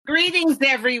Greetings,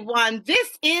 everyone. This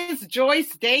is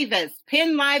Joyce Davis,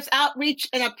 Penn Live's Outreach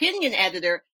and Opinion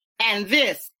Editor, and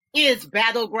this is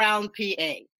Battleground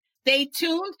PA. Stay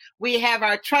tuned. We have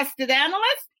our trusted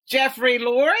analysts, Jeffrey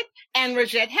Lord and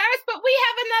Rajette Harris, but we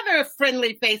have another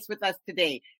friendly face with us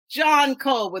today, John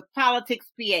Cole with Politics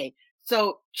PA.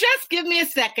 So just give me a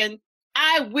second.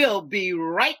 I will be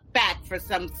right back for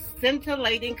some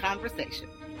scintillating conversation.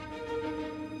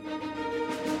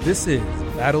 This is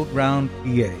Battleground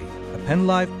PA, a Penn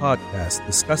Live podcast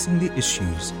discussing the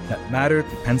issues that matter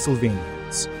to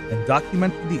Pennsylvanians and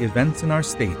documenting the events in our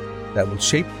state that will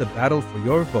shape the battle for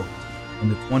your vote in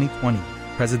the 2020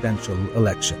 presidential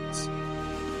elections.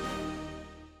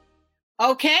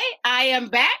 Okay, I am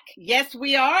back. Yes,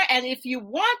 we are. And if you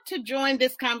want to join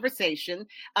this conversation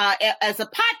as a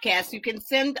podcast, you can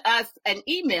send us an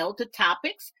email to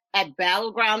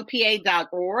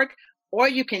topics@battlegroundpa.org. Or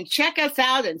you can check us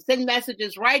out and send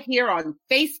messages right here on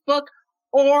Facebook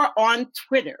or on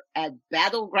Twitter at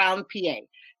Battleground PA.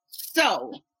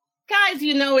 So, guys,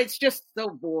 you know, it's just so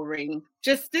boring.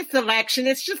 Just this election.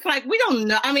 It's just like, we don't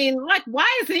know. I mean, like, why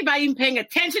is anybody even paying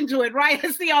attention to it, right?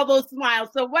 I see all those smiles.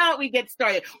 So why don't we get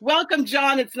started? Welcome,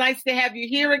 John. It's nice to have you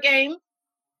here again.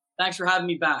 Thanks for having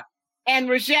me back. And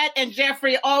Rajette and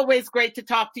Jeffrey, always great to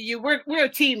talk to you. We're a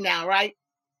team now, right?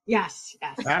 Yes.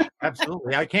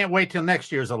 Absolutely. I can't wait till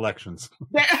next year's elections.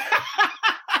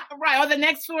 Right, or the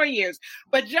next 4 years.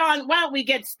 But John, why don't we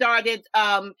get started?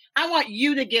 I want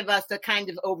you to give us a kind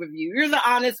of overview. You're the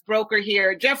honest broker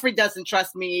here. Jeffrey doesn't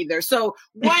trust me either. So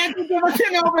why don't you give us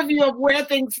an overview of where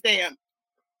things stand?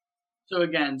 So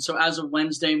as of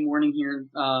Wednesday morning here,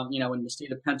 in the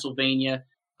state of Pennsylvania,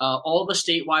 all the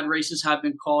statewide races have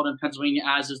been called in Pennsylvania,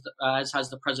 as has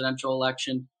the presidential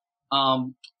election.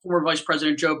 Former Vice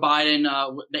President Joe Biden,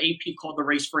 the AP called the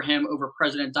race for him over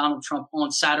President Donald Trump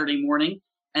on Saturday morning,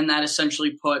 and that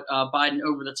essentially put Biden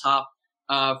over the top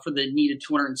for the needed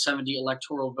 270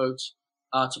 electoral votes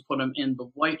to put him in the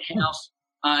White House.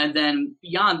 And then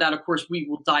beyond that, of course, we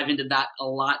will dive into that a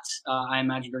lot, I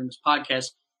imagine, during this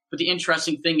podcast. But the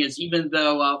interesting thing is, even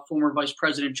though former Vice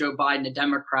President Joe Biden, a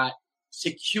Democrat,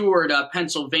 secured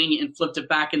Pennsylvania and flipped it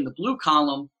back in the blue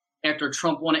column after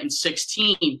Trump won it in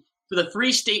 2016, for the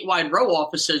 3 statewide row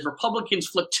offices, Republicans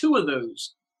flipped 2 of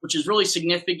those, which is really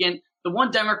significant. The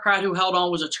one Democrat who held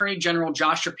on was Attorney General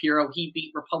Josh Shapiro. He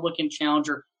beat Republican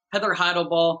challenger Heather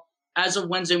Heidelbaugh. As of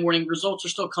Wednesday morning, results are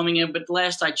still coming in, but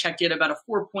last I checked, it about a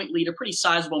 4-point lead, a pretty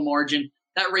sizable margin.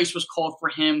 That race was called for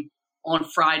him on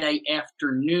Friday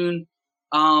afternoon.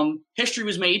 History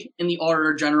was made in the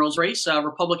Auditor General's race.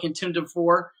 Republican Tim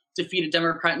DeFore defeated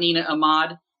Democrat Nina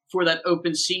Ahmad for that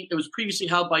open seat. It was previously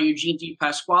held by Eugene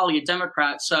DePasquale, a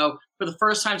Democrat. So for the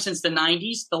first time since the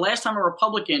 90s, the last time a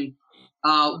Republican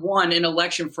won an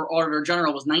election for Auditor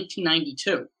General was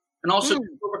 1992. And also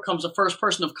becomes the first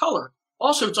person of color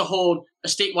also to hold a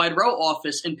statewide row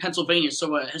office in Pennsylvania.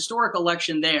 So a historic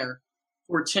election there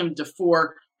for Tim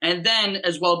DeFore. And then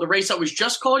as well, the race that was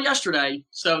just called yesterday.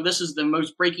 So this is the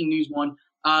most breaking news one.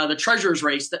 The treasurer's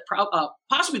race, that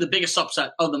possibly the biggest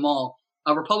upset of them all.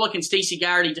 Republican Stacey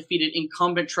Garrity defeated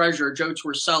incumbent treasurer Joe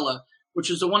Torsella, which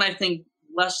is the one I think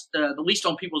the least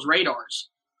on people's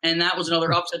radars. And that was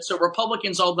another upset. So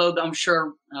Republicans, although I'm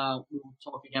sure we'll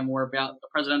talk again more about the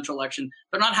presidential election,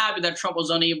 they're not happy that Trump was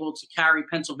unable to carry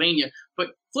Pennsylvania.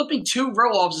 But flipping 2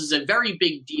 row offices is a very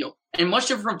big deal. And much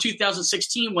different from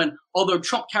 2016 when, although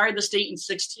Trump carried the state in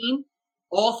 2016,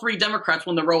 all 3 Democrats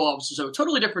won the row offices. So a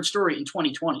totally different story in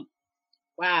 2020.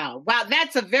 Wow.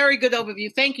 That's a very good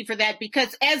overview. Thank you for that,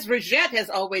 because as Rajette has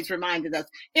always reminded us,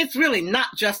 it's really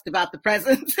not just about the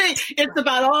presidency. It's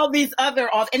about all these other,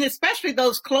 and especially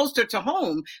those closer to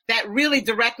home that really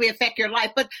directly affect your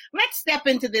life. But let's step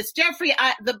into this. Jeffrey,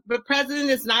 the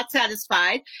president is not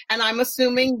satisfied, and I'm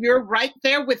assuming you're right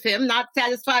there with him, not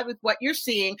satisfied with what you're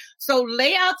seeing. So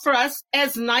lay out for us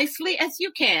as nicely as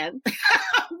you can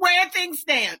where things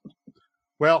stand.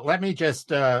 Well, let me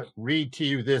just read to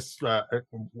you this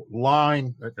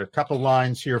line, a couple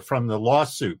lines here from the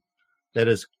lawsuit that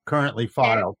is currently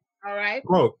filed. All right.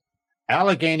 Quote,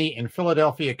 Allegheny and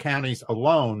Philadelphia counties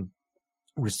alone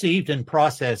received and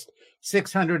processed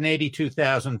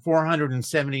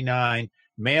 682,479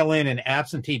 mail-in and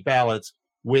absentee ballots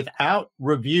without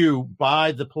review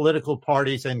by the political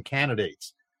parties and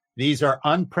candidates. These are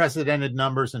unprecedented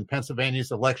numbers in Pennsylvania's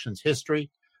elections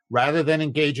history. Rather than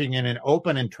engaging in an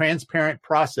open and transparent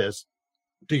process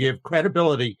to give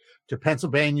credibility to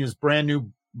Pennsylvania's brand new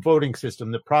voting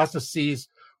system, the processes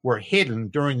were hidden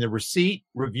during the receipt,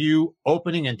 review,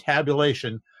 opening, and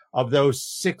tabulation of those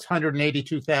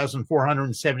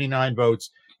 682,479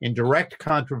 votes in direct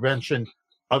contravention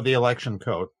of the election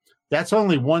code. That's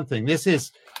only one thing. This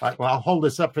is, I'll hold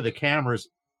this up for the cameras.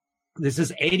 This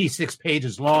is 86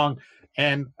 pages long,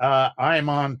 and I'm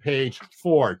on page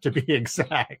 4 to be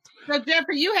exact. So,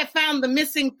 Jeffrey, you have found the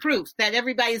missing proof that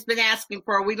everybody's been asking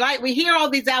for. We hear all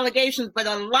these allegations, but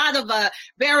a lot of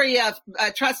very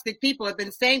trusted people have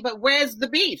been saying, "But where's the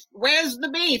beef? Where's the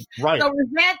beef?" Right. So,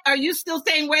 are you still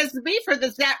saying where's the beef, or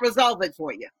does that resolve it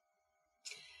for you?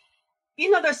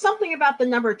 There's something about the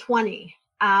number 20.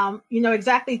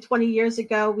 Exactly 20 years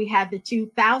ago, we had the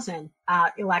 2000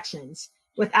 elections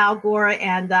with Al Gore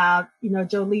and,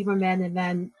 Joe Lieberman and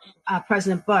then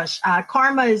President Bush.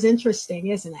 Karma is interesting,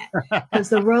 isn't it? Because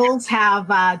the roles have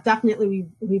definitely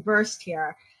reversed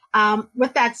here.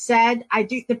 With that said,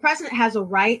 the president has a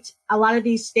right. A lot of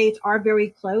these states are very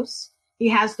close. He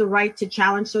has the right to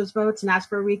challenge those votes and ask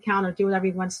for a recount or do whatever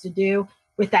he wants to do.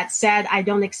 With that said, I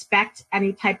don't expect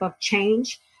any type of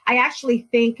change. I actually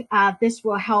think this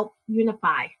will help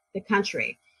unify the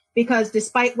country. Because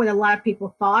despite what a lot of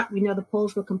people thought, we know the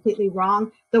polls were completely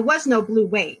wrong. There was no blue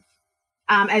wave.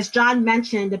 As John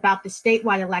mentioned about the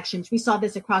statewide elections, we saw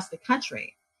this across the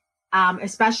country,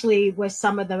 especially with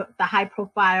some of the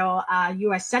high-profile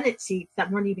U.S. Senate seats that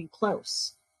weren't even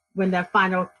close when the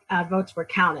final votes were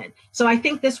counted. So I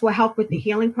think this will help with the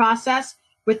healing process.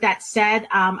 With that said,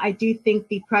 I do think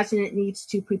the president needs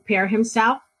to prepare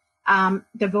himself.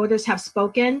 The voters have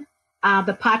spoken.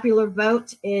 The popular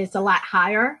vote is a lot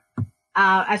higher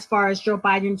as far as Joe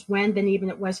Biden's win than even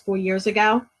it was 4 years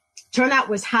ago. Turnout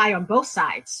was high on both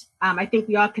sides. I think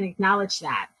we all can acknowledge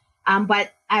that.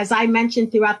 But as I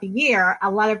mentioned throughout the year, a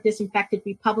lot of disinfected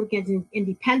Republicans and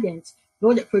independents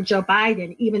voted for Joe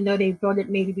Biden, even though they voted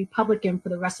maybe Republican for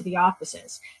the rest of the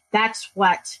offices. That's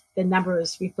what the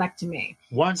numbers reflect to me.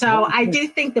 I do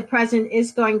think the president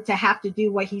is going to have to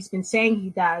do what he's been saying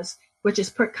he does, which is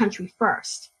put country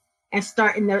first. And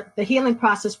start in the healing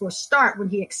process will start when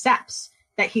he accepts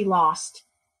that he lost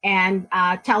and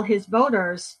tell his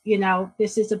voters,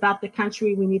 this is about the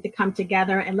country. We need to come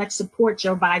together and let's support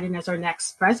Joe Biden as our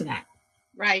next president.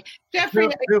 Right. Jeffrey,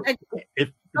 go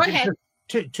ahead.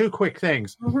 Two quick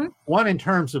things. Mm-hmm. One, in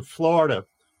terms of Florida,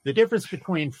 the difference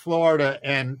between Florida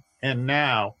and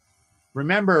now,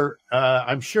 remember,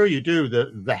 I'm sure you do,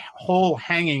 the whole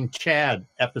hanging Chad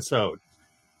episode.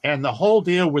 And the whole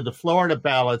deal with the Florida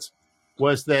ballots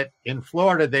was that in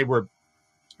Florida, they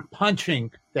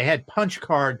had punch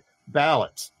card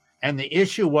ballots. And the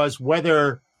issue was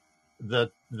whether the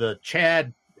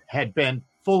Chad had been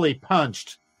fully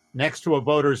punched next to a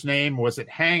voter's name. Was it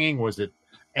hanging? Was it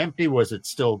empty? Was it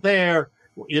still there?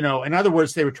 In other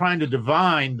words, they were trying to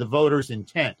divine the voter's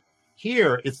intent.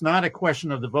 Here, it's not a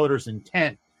question of the voter's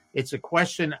intent. It's a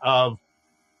question of,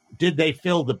 did they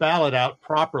fill the ballot out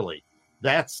properly?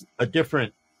 That's a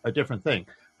different thing.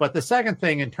 But the second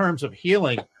thing, in terms of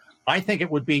healing, I think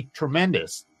it would be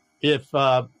tremendous if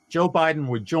Joe Biden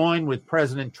would join with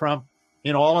President Trump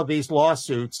in all of these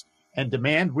lawsuits and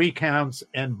demand recounts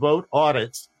and vote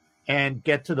audits and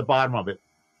get to the bottom of it.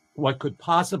 What could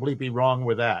possibly be wrong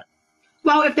with that?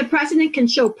 Well, if the president can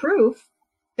show proof,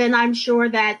 then I'm sure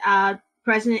that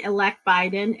President-elect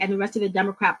Biden and the rest of the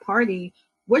Democrat Party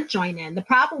would join in. The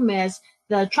problem is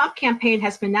the Trump campaign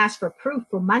has been asked for proof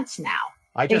for months now.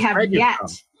 They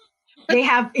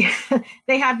have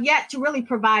yet to really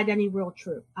provide any real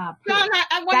proof. John,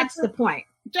 That's the point.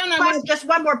 John, Plus, just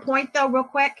one more point, though, real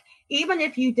quick. Even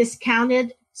if you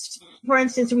discounted, for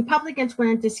instance, the Republicans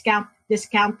wouldn't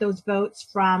discount those votes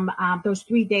from those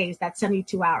 3 days, that's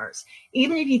 72 hours.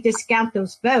 Even if you discount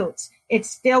those votes, it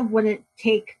still wouldn't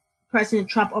take President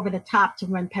Trump over the top to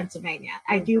win Pennsylvania.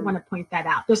 I do want to point that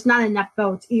out. There's not enough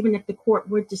votes, even if the court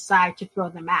would decide to throw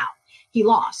them out. He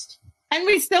lost. And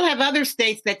we still have other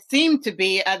states that seem to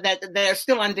be, that are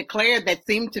still undeclared, that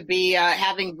seem to be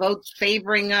having votes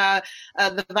favoring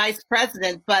the vice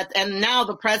president. And now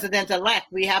the president-elect,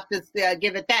 we have to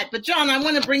give it that. But John, I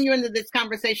want to bring you into this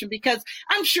conversation because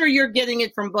I'm sure you're getting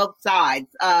it from both sides.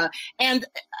 And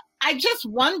I just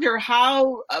wonder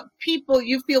how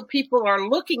you feel people are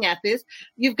looking at this.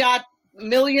 You've got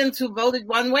millions who voted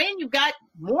one way and you've got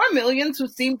more millions who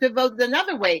seem to vote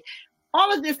another way.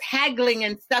 All of this haggling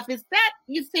and stuff, is that,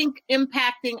 you think,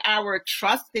 impacting our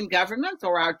trust in government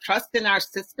or our trust in our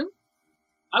system?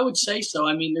 I would say so.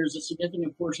 I mean, there's a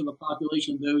significant portion of the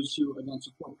population, those who, again,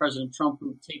 support President Trump,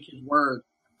 who take his word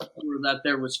or that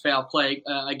there was foul play.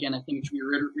 Again, I think it should be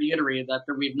reiterated that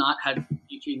we've not had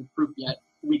proof yet.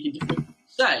 We can definitively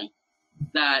say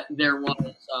that there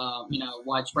was,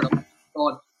 widespread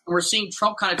fraud. And we're seeing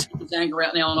Trump kind of take his anger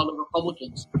out now on other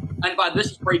Republicans. And by this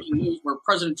is breaking news, where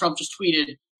President Trump just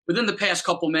tweeted within the past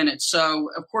couple minutes. So,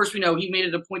 of course, we know he made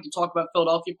it a point to talk about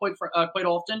Philadelphia quite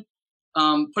often.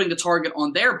 putting the target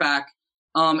on their back.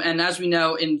 And as we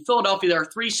know, in Philadelphia, there are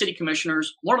 3 city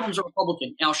commissioners. One of them is a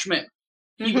Republican, Al Schmidt.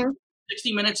 He was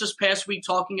 60 Minutes this past week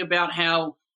talking about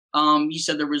how he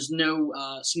said there was no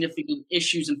significant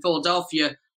issues in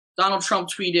Philadelphia. Donald Trump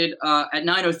tweeted at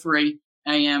 9:03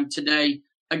 a.m. today,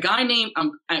 I'm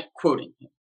quoting him,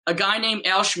 a guy named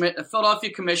Al Schmidt, a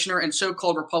Philadelphia commissioner and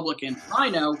so-called Republican I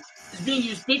know, is being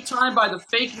used big time by the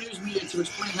fake news media to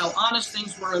explain how honest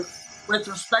things were with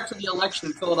respect to the election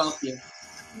in Philadelphia.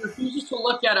 He refuses to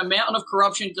look at a mountain of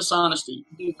corruption and dishonesty.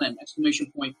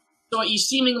 Exclamation point. So he's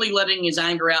seemingly letting his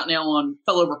anger out now on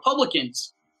fellow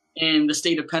Republicans in the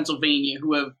state of Pennsylvania,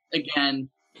 who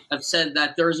have said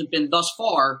that there hasn't been thus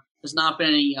far, there's not been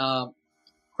any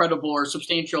credible or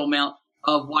substantial amount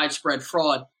of widespread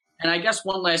fraud. And I guess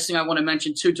one last thing I want to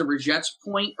mention too, to Rajet's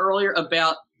point earlier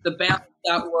about the ballots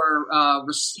that were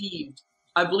received.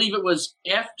 I believe it was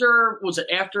after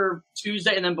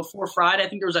Tuesday and then before Friday. I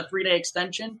think there was a 3-day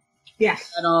extension.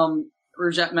 Yes. That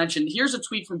Rajet mentioned. Here's a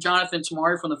tweet from Jonathan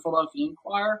Tamari from the Philadelphia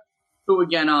Inquirer, who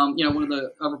again, one of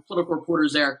the political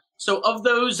reporters there. So of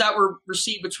those that were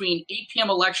received between 8 p.m.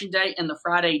 Election Day and the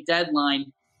Friday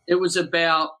deadline, it was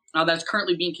about that's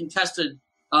currently being contested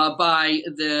by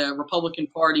the Republican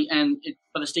Party and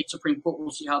by the state Supreme Court.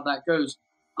 We'll see how that goes.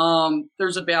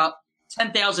 There's about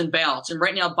 10,000 ballots. And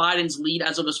right now, Biden's lead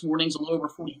as of this morning is a little over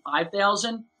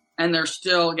 45,000. And there's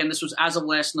still, again, this was as of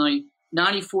last night,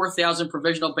 94,000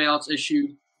 provisional ballots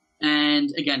issued.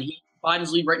 And again,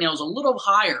 Biden's lead right now is a little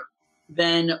higher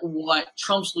than what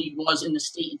Trump's lead was in the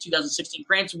state in 2016.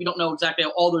 Granted, we don't know exactly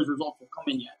how all those results will come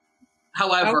in yet.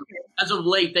 However, as of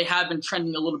late, they have been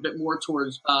trending a little bit more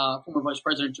towards former Vice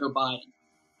President Joe Biden.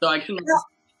 So I think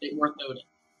it's worth noting.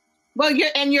 Well,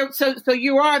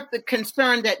 you are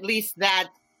concerned at least that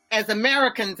as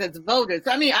Americans, as voters,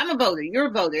 I mean, I'm a voter, you're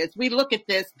a voter. As we look at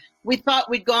this, we thought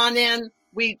we'd gone in,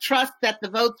 we trust that the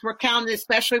votes were counted,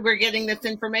 especially we're getting this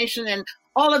information, and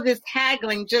all of this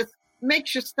haggling just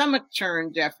makes your stomach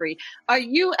churn, Jeffrey. Are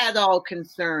you at all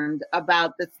concerned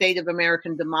about the state of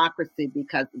American democracy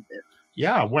because of this?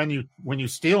 Yeah, when you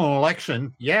steal an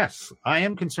election, yes, I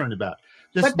am concerned about it.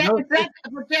 But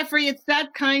Jeffrey, it's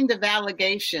that kind of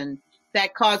allegation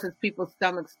that causes people's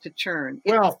stomachs to churn.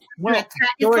 It's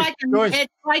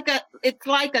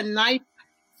like a knife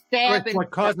stab.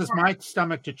 What causes my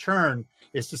stomach to churn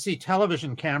is to see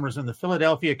television cameras in the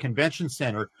Philadelphia Convention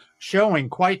Center showing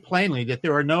quite plainly that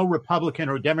there are no Republican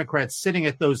or Democrats sitting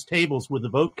at those tables with the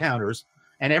vote counters,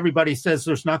 and everybody says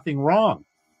there's nothing wrong.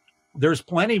 There's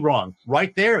plenty wrong.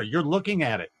 Right there, you're looking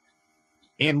at it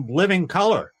in living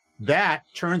color. That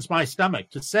churns my stomach.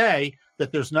 To say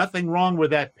that there's nothing wrong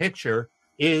with that picture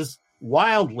is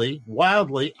wildly,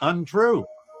 wildly untrue.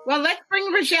 Well, let's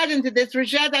bring Rajet into this.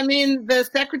 Rajet, I mean, the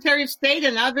Secretary of State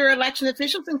and other election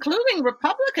officials, including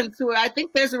Republicans, who I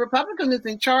think there's a Republican who's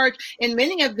in charge in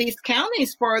many of these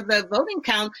counties for the voting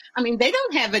count. I mean, they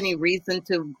don't have any reason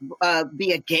to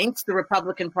be against the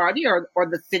Republican Party or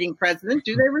the sitting president,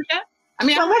 do they, Rajet? I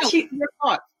mean, your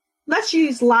thoughts. Let's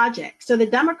use logic. So the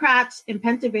Democrats in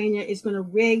Pennsylvania is going to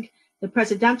rig the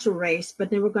presidential race,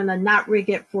 but then we're going to not rig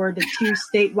it for the 2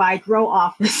 statewide row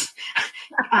office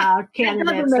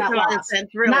candidates that lost,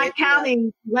 really. Not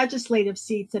counting legislative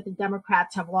seats that the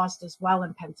Democrats have lost as well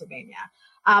in Pennsylvania.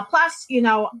 Plus,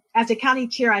 as a county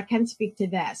chair, I can speak to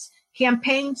this.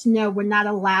 Campaigns, were not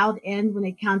allowed in when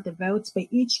they count the votes, but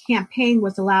each campaign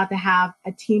was allowed to have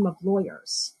a team of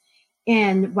lawyers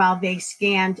in while they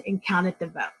scanned and counted the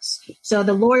votes. So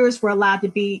the lawyers were allowed to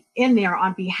be in there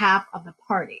on behalf of the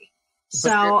party.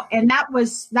 So, and that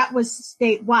was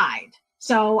statewide.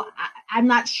 So I'm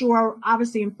not sure,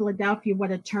 obviously in Philadelphia,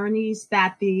 what attorneys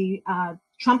that the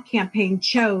Trump campaign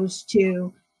chose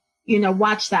to,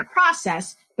 watch that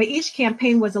process. But each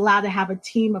campaign was allowed to have a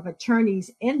team of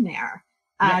attorneys in there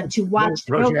to watch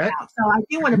the vote count. So I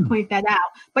do want to point that out.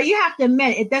 But you have to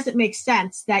admit, it doesn't make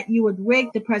sense that you would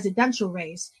rig the presidential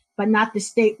race, but not the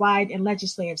statewide and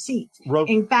legislative seats.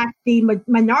 In fact, the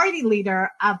minority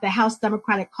leader of the House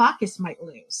Democratic Caucus might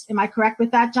lose. Am I correct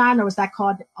with that, John, or was that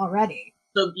called already?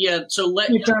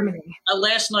 Dermody.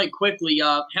 Last night, quickly,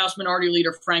 House Minority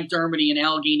Leader Frank Dermody in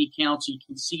Allegheny County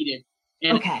conceded.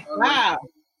 Against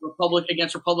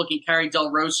Republican Carrie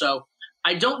Del Rosso.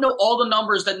 I don't know all the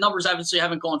numbers. That numbers obviously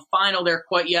haven't gone final there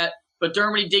quite yet, but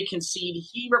Dermody did concede.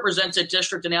 He represents a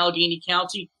district in Allegheny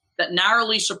County that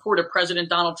narrowly supported President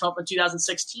Donald Trump in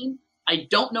 2016. I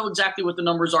don't know exactly what the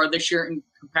numbers are this year in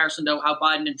comparison to how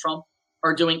Biden and Trump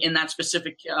are doing in that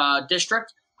specific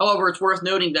district. However, it's worth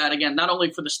noting that, again, not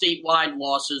only for the statewide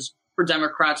losses for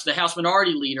Democrats, the House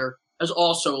Minority Leader has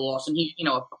also lost. And he,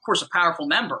 of course, a powerful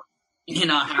member.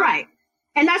 Right.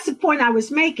 And that's point I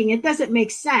was making. It doesn't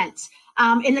make sense.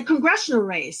 In the congressional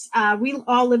race, we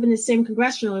all live in the same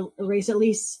congressional race. At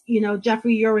least,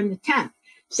 Jeffrey, you're in the 10th.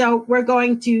 So we're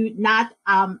going to not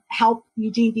help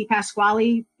Eugene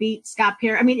DePasquale beat Scott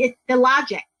Perry. I mean, the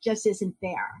logic just isn't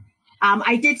there.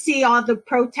 I did see all the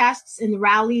protests and the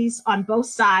rallies on both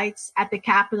sides at the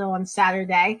Capitol on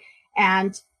Saturday,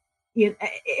 and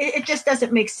it just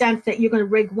doesn't make sense that you're going to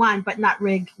rig one but not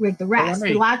rig the rest.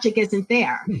 The logic isn't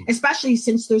there, especially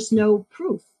since there's no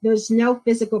proof. There's no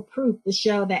physical proof to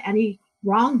show that any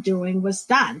wrongdoing was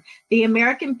done. The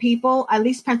American people, at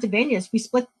least Pennsylvanians,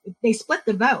 they split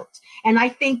the vote. And I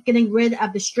think getting rid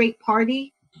of the straight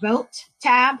party vote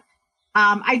tab,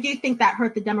 I do think that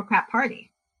hurt the Democrat Party.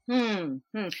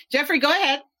 Jeffrey, go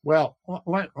ahead. Well,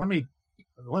 let me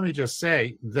just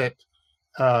say that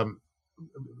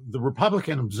the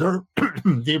Republican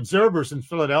the observers in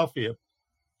Philadelphia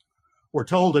were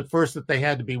told at first that they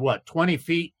had to be 20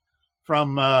 feet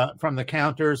from the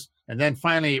counters, and then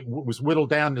finally it was whittled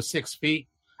down to 6 feet.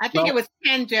 I think it was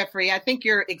 10, Jeffrey. I think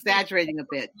you're exaggerating a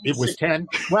bit. It was 10.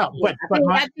 Well,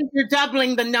 I think you're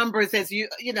doubling the numbers as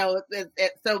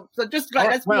so just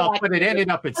let's but it ended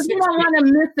up at 6 feet. You don't want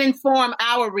to misinform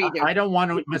our readers. I don't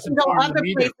want to misinform them other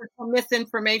places for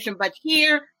misinformation, but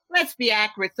here, let's be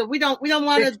accurate. So we don't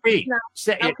want 6 feet.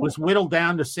 It was whittled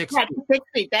down to 6 feet. 6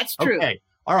 feet. That's true. Okay.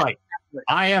 All right.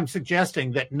 I am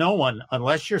suggesting that no one,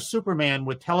 unless you're Superman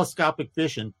with telescopic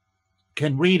vision,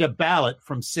 can read a ballot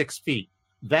from 6 feet.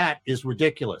 That is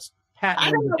ridiculous.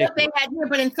 I don't know what they had here,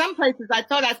 but in some places I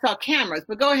thought I saw cameras.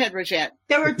 But go ahead, Rajette.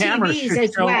 There were TVs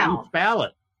as well.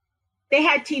 Ballot. They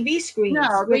had TV screens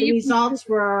where the results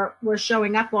were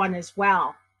showing up on as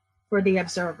well for the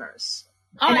observers.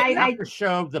 And I have to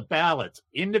show the ballots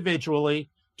individually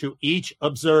to each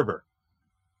observer.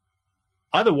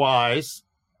 Otherwise,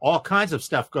 all kinds of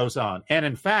stuff goes on. And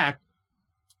in fact,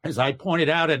 as I pointed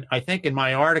out, I think in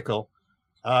my article,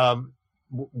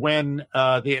 when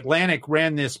the Atlantic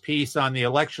ran this piece on the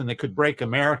election that could break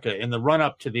America in the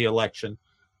run-up to the election,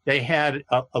 they had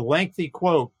a lengthy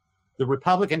quote. The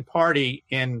Republican Party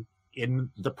in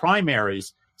the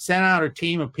primaries sent out a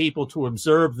team of people to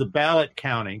observe the ballot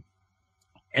counting,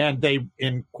 and they,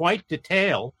 in quite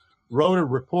detail, wrote a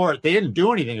report. They didn't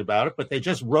do anything about it, but they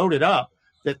just wrote it up,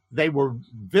 that they were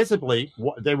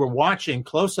watching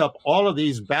close up all of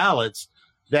these ballots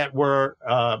that were,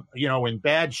 in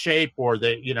bad shape, or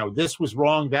this was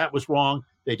wrong, that was wrong.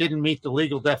 They didn't meet the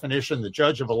legal definition. The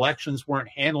judge of elections weren't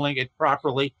handling it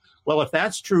properly. Well, if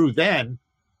that's true, then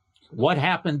what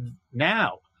happened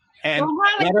now? And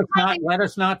let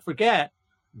us not forget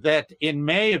that in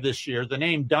May of this year, the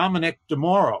name Dominic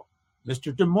DeMauro,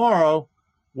 Mr. DeMauro,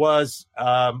 was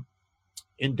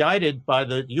indicted by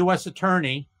the U.S.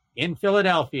 attorney in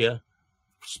Philadelphia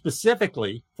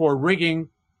specifically for rigging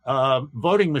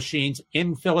voting machines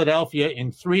in Philadelphia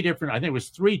in three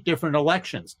different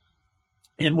elections,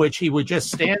 in which he would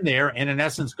just stand there and in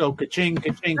essence go ka-ching,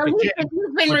 ka-ching, ka-ching.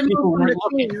 He's been removed from the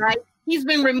scene, right? He's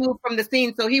been removed from the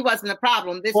scene, so he wasn't a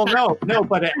problem. No,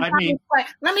 but I mean...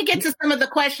 Let me get to some of the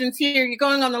questions here. You're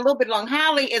going on a little bit long.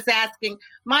 Holly is asking,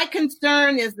 my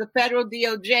concern is the federal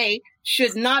DOJ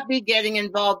should not be getting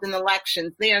involved in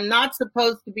elections. They are not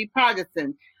supposed to be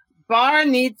partisan. Barr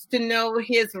needs to know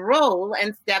his role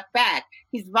and step back.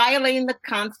 He's violating the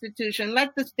Constitution.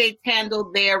 Let the states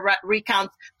handle their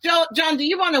recounts. John, do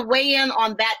you want to weigh in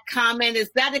on that comment?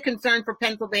 Is that a concern for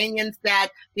Pennsylvanians that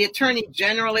the Attorney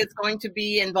General is going to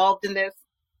be involved in this?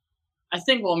 I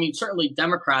think, certainly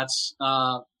Democrats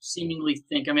seemingly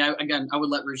think, I would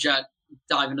let Rajette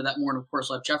dive into that more, and of course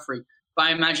let Jeffrey. But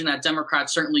I imagine that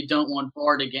Democrats certainly don't want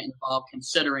Barr to get involved,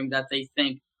 considering that they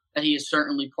think that he is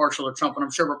certainly partial to Trump. And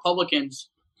I'm sure Republicans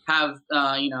have,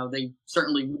 they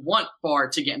certainly want Barr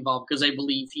to get involved because they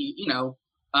believe he,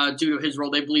 due to his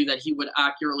role, they believe that he would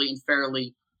accurately and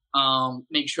fairly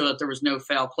make sure that there was no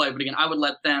foul play. But again, I would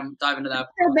let them dive into that.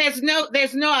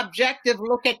 There's no objective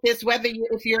look at this,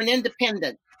 if you're an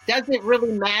independent. Does it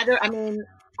really matter? I mean,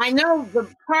 I know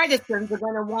the partisans are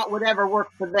going to want whatever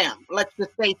works for them. Let's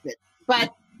just face it.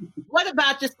 But what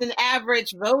about just an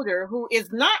average voter who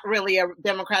is not really a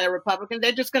Democrat or Republican?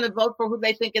 They're just going to vote for who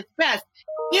they think is best.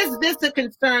 Is this a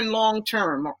concern long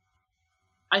term?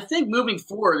 I think moving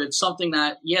forward, it's something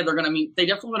that, they're going to they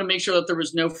definitely want to make sure that there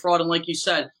was no fraud. And like you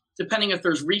said, depending if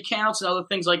there's recounts and other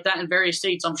things like that in various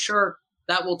states, I'm sure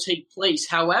that will take place.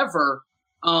 However,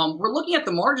 we're looking at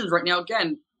the margins right now.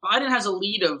 Again, Biden has a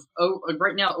lead of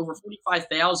right now over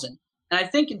 45,000. And I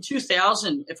think in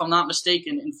 2000, if I'm not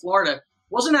mistaken, in Florida,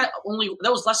 that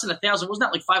was less than 1,000? Wasn't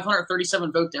that like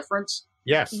 537 vote difference?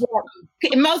 Yes.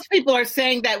 Yeah. Most people are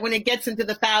saying that when it gets into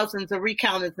the thousands, a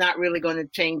recount is not really going to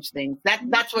change things.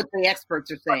 That's what the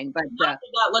experts are saying. But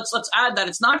let's add that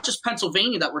it's not just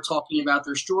Pennsylvania that we're talking about.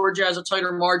 There's Georgia has a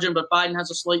tighter margin, but Biden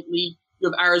has a slight lead.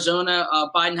 You have Arizona.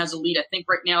 Biden has a lead, I think,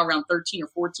 right now around 13 or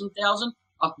 14,000.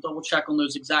 I'll have to double check on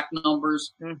those exact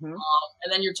numbers. Mm-hmm.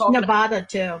 And then you're talking Nevada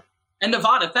too. And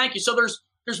Nevada, thank you. So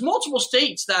there's multiple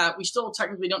states that we still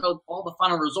technically don't know all the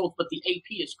final results, but the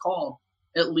AP is called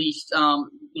at least,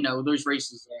 those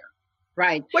races there.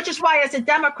 Right. Which is why, as a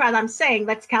Democrat, I'm saying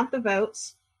let's count the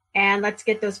votes and let's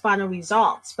get those final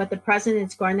results. But the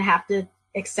president's going to have to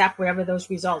accept whatever those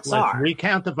results are.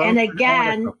 Recount the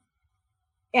votes.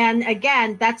 And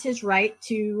again, that's his right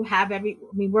to have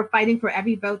we're fighting for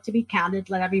every vote to be counted.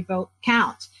 Let every vote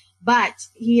count. But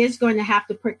he is going to have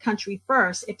to put country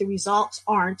first if the results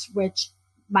aren't, which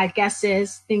my guess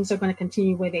is things are going to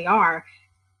continue where they are,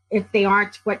 if they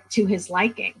aren't to his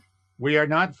liking. We are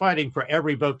not fighting for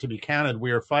every vote to be counted.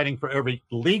 We are fighting for every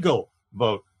legal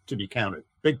vote to be counted.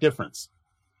 Big difference.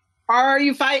 Or are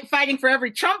you fighting for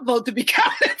every Trump vote to be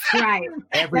counted? Right.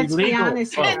 Every Let's legal be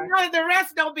honest vote. here. And the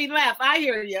rest don't be left. I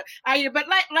hear you. But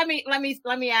let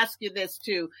me ask you this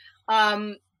too.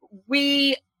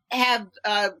 We have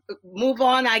move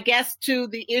on, I guess, to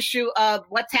the issue of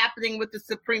what's happening with the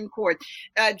Supreme Court.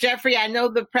 Jeffrey, I know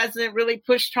the president really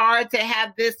pushed hard to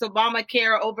have this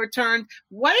Obamacare overturned.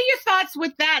 What are your thoughts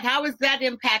with that? How is that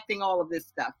impacting all of this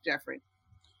stuff, Jeffrey?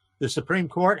 The Supreme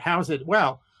Court, how's it?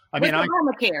 Well,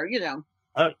 Obamacare,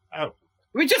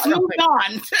 we just moved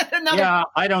on.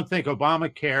 I don't think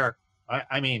Obamacare,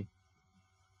 I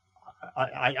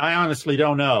honestly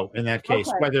don't know in that case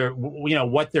whether,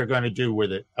 what they're going to do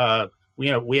with it.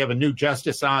 We have a new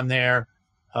justice on there.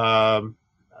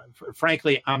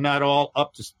 Frankly, I'm not all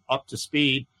up to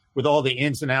speed with all the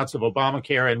ins and outs of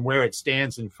Obamacare and where it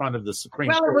stands in front of the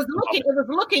Supreme Court. Well, it was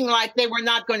looking like they were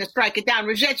not going to strike it down.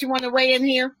 Rajette, you want to weigh in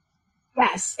here?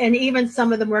 Yes, and even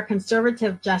some of the more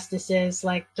conservative justices,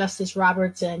 like Justice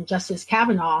Roberts and Justice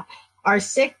Kavanaugh, are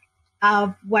sick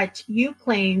of what you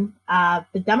claim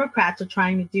the Democrats are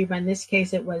trying to do, but in this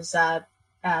case it was the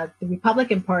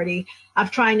Republican Party,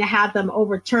 of trying to have them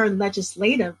overturn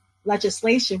legislation,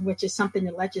 which is something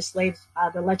the legislative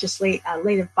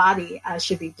body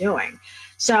should be doing.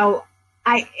 So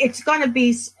it's going to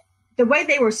be the way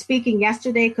they were speaking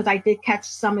yesterday, because I did catch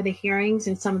some of the hearings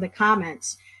and some of the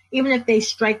comments. Even if they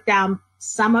strike down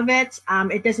some of it,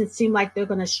 it doesn't seem like they're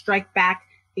going to strike back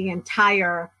the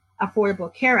entire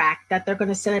Affordable Care Act, that they're going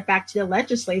to send it back to the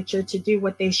legislature to do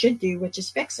what they should do, which is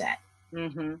fix it.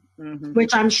 Mm-hmm, mm-hmm.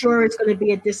 Which I'm sure is going to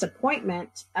be a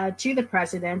disappointment to the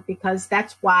president, because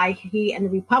that's why he and the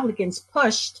Republicans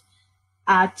pushed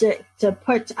to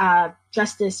put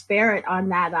Justice Barrett on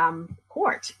that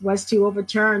court, was to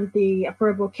overturn the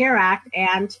Affordable Care Act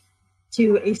and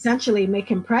to essentially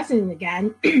make him president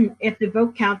again if the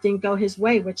vote counting go his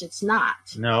way, which it's not.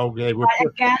 No, they would.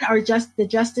 But again, the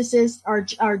justices,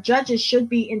 our judges should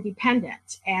be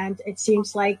independent, and it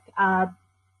seems like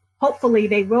hopefully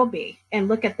they will be, and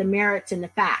look at the merits and the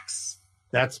facts.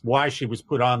 That's why she was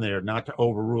put on there, not to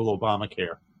overrule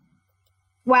Obamacare.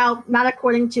 Well, not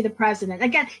according to the president.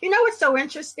 Again, what's so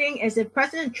interesting is if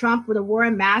President Trump would have worn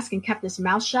a mask and kept his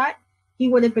mouth shut, he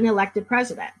would have been elected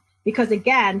president. Because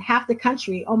again,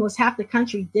 almost half the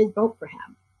country did vote for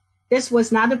him. This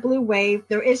was not a blue wave.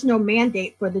 There is no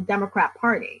mandate for the Democrat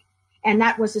Party. And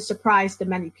that was a surprise to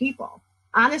many people.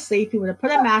 Honestly, if he would have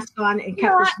put a mask on and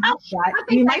kept his mouth shut,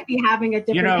 we might be having a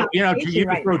different conversation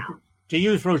right now. To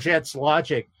use Rojette's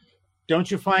logic, don't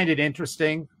you find it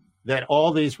interesting that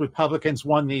all these Republicans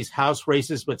won these House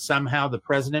races, but somehow the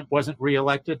president wasn't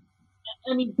reelected?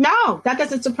 No, that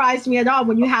doesn't surprise me at all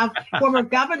when you have former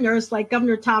governors like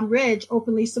Governor Tom Ridge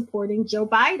openly supporting Joe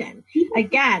Biden.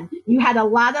 Again, you had a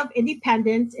lot of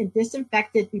independents and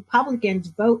disaffected Republicans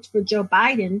vote for Joe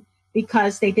Biden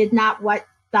because they did not want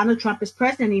Donald Trump as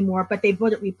president anymore, but they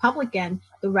voted Republican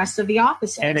the rest of the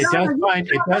offices. And it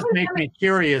does make me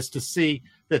curious to see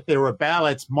that there were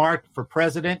ballots marked for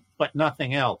president, but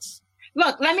nothing else.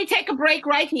 Look, let me take a break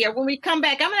right here. When we come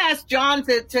back, I'm going to ask John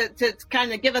to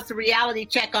kind of give us a reality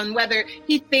check on whether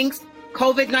he thinks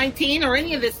COVID-19 or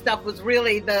any of this stuff was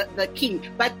really the key.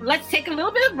 But let's take a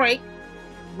little bit of break.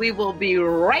 We will be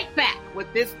right back with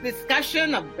this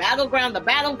discussion of Battleground. The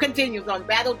battle continues on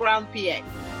Battleground PA.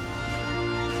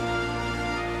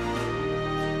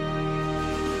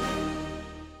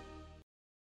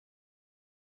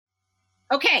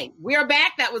 Okay, we are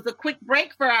back. That was a quick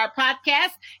break for our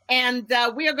podcast, and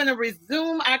we are going to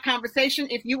resume our conversation.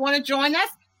 If you want to join us,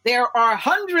 There are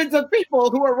hundreds of people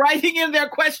who are writing in their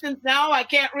questions now. I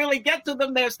can't really get to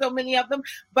them. There's so many of them.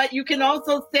 But you can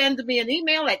also send me an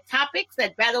email at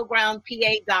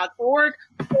topics@battlegroundpa.org,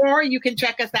 or you can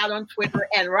check us out on Twitter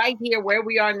and right here where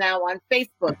we are now on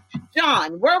Facebook.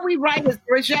 John, where we write is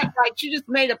Bridget Wright. She just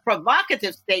made a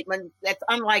provocative statement that's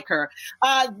unlike her.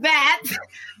 That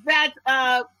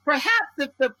perhaps if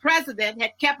the president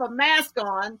had kept a mask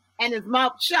on and his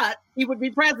mouth shut, he would be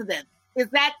president. Is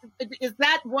that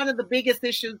one of the biggest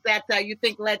issues that you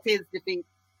think led to his defeat?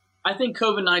 I think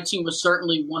COVID-19 was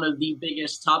certainly one of the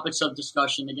biggest topics of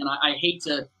discussion. Again, I hate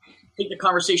to take the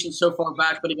conversation so far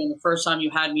back, but again, the first time you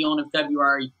had me on in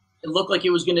February, it looked like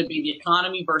it was going to be the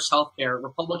economy versus healthcare.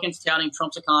 Republicans touting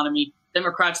Trump's economy,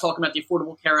 Democrats talking about the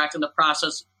Affordable Care Act and the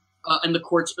process and the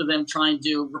courts for them trying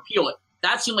to repeal it.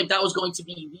 That seemed like that was going to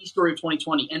be the story of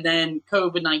 2020. And then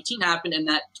COVID-19 happened, and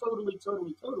that totally,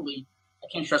 I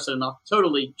can't stress it enough,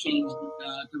 totally changed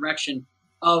the direction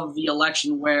of the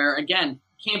election where, again,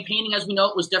 campaigning as we know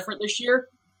it was different this year.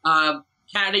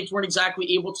 Candidates weren't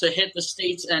exactly able to hit the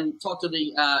states and talk to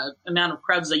the amount of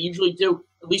crowds they usually do,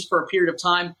 at least for a period of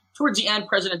time. Towards the end,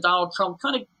 President Donald Trump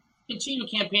kind of continued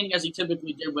campaigning as he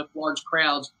typically did with large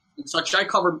crowds and such. I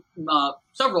covered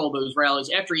several of those rallies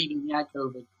after even he had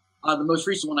COVID. The most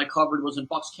recent one I covered was in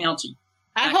Bucks County.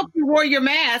 I hope you wore your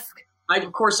mask.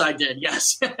 Of course I did,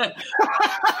 yes. All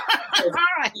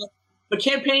right. The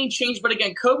campaign changed, but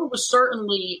again, COVID was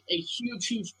certainly a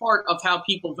huge part of how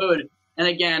people voted. And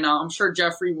again, I'm sure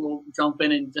Jeffrey will jump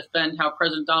in and defend how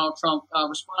President Donald Trump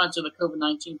responded to the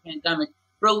COVID-19 pandemic,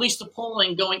 but at least the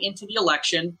polling going into the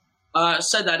election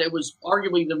said that it was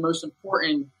arguably the most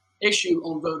important issue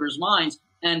on voters' minds.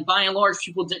 And by and large,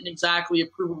 people didn't exactly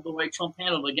approve of the way Trump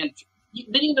handled it. Again,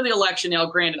 leading into the election, now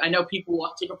granted, I know people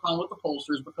will take a problem with the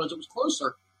pollsters because it was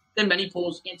closer than many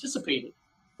polls anticipated,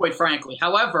 quite frankly.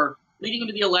 However, leading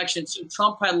into the election, so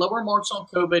Trump had lower marks on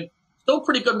COVID, still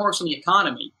pretty good marks on the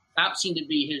economy. That seemed to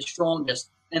be his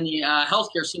strongest. And the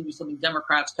healthcare seemed to be something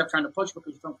Democrats kept trying to push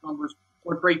because Trump's numbers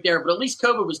weren't great there. But at least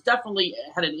COVID was definitely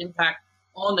had an impact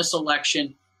on this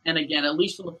election. And again, at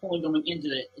least from the polling going into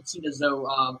it, it seemed as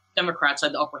though Democrats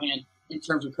had the upper hand in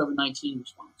terms of COVID-19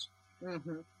 response.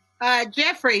 Mm-hmm.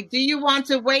 Jeffrey, do you want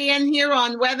to weigh in here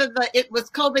on whether it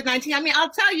was COVID-19? I mean, I'll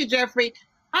tell you, Jeffrey,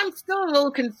 I'm still a little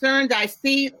concerned. I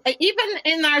see, even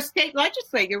in our state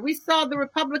legislature, we saw the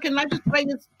Republican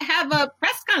legislators have a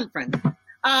press conference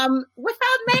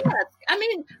without masks. I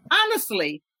mean,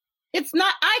 honestly, it's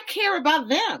not, I care about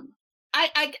them.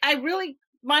 I really,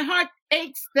 my heart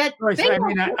aches that.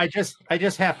 I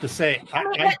just have to say,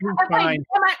 I do find.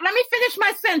 Let me finish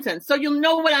my sentence so you'll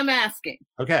know what I'm asking.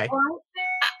 Okay.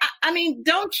 I mean,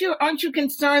 aren't you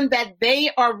concerned that they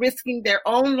are risking their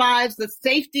own lives, the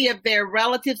safety of their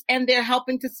relatives, and they're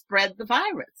helping to spread the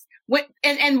virus?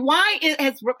 And why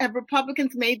have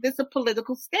Republicans made this a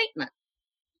political statement?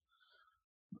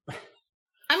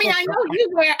 I mean, I know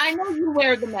you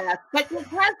wear the mask, but it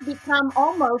has become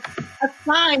almost a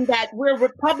sign that we're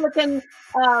Republican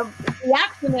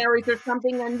reactionaries or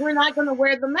something, and we're not going to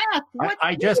wear the mask.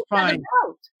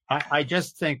 I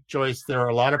just think, Joyce, there are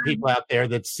a lot of people out there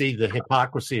that see the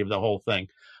hypocrisy of the whole thing.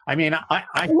 I mean, I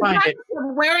find it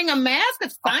wearing a mask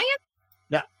of science.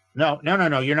 No.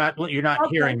 You're not okay.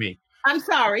 Hearing me. I'm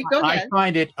sorry. Go ahead. I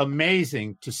find it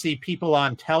amazing to see people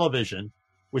on television,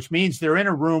 which means they're in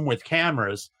a room with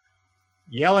cameras,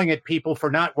 yelling at people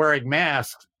for not wearing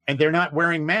masks, and they're not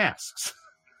wearing masks.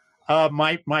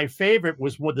 My favorite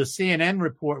was what the CNN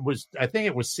report was. I think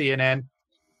it was CNN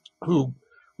who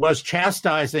was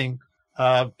chastising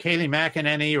Kayleigh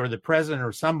McEnany or the president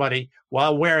or somebody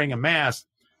while wearing a mask.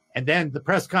 And then the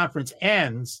press conference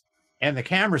ends and the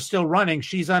camera's still running.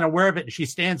 She's unaware of it. And she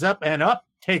stands up and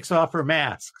takes off her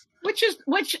mask. Which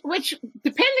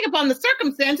depending upon the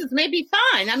circumstances, may be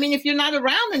fine. I mean, if you're not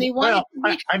around anyone, well,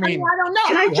 I don't know.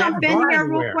 Can I jump in here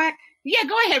real quick? Yeah,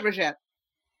 go ahead, Bridget.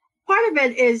 Part of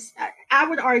it is, I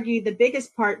would argue the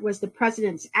biggest part was the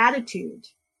president's attitude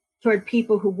toward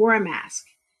people who wore a mask.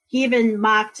 He even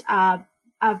mocked a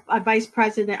vice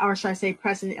president, or should I say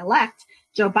president-elect,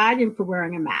 Joe Biden, for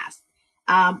wearing a mask.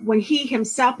 When he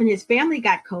himself and his family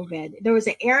got COVID, there was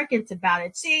an arrogance about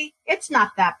it. See, it's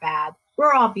not that bad.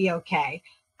 We'll all be okay.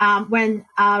 When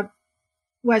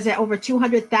was it over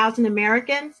 200,000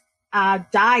 Americans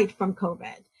died from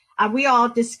COVID? We all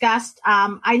discussed.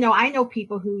 I know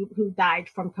people who died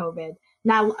from COVID.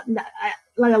 Now,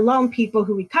 let alone people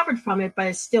who recovered from it, but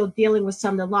is still dealing with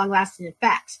some of the long-lasting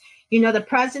effects. You know, the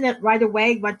president right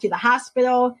away went to the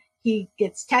hospital. He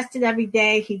gets tested every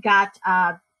day. He got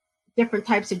different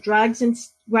types of drugs and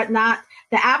whatnot.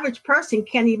 The average person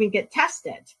can't even get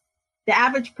tested. the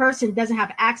average person doesn't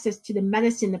have access to the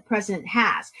medicine the president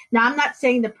has. Now, I'm not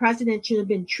saying the president should have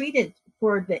been treated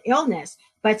for the illness,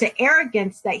 but it's an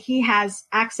arrogance that he has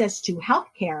access to health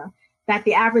care that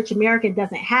the average American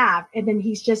doesn't have. And then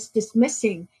he's just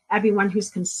dismissing everyone who's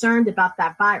concerned about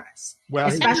that virus, well,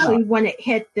 especially when it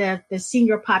hit the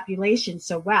senior population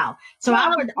so well. So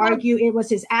I would argue it was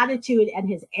his attitude and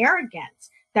his arrogance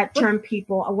that turned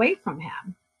people away from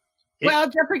him. Well,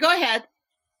 Jeffrey, go ahead.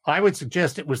 I would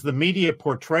suggest it was the media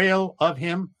portrayal of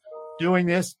him doing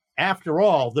this. After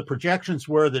all, the projections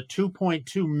were that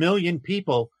 2.2 million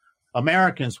people,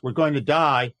 Americans, were going to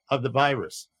die of the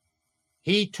virus.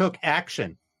 He took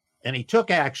action, and he took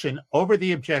action over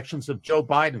the objections of Joe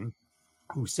Biden,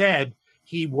 who said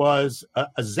he was a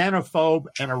xenophobe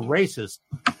and a racist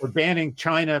for banning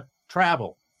China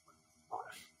travel.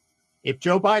 If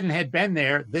Joe Biden had been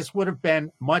there, this would have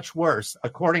been much worse,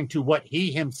 according to what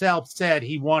he himself said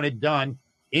he wanted done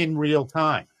in real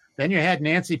time. Then you had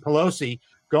Nancy Pelosi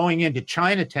going into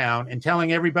Chinatown and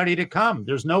telling everybody to come.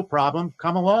 There's no problem.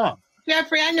 Come along.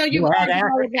 Jeffrey, I know you've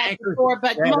argued that before,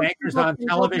 but anchors on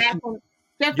television.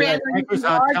 Jeffrey, I know you've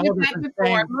argued that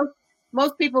before.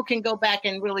 Most people can go back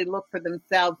and really look for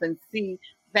themselves and see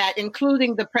that,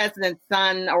 including the president's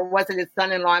son, or was it his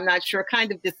son-in-law, I'm not sure,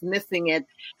 kind of dismissing it.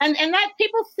 And that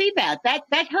people see that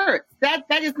hurts. That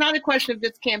is not a question of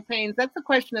just campaigns. That's a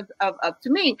question of to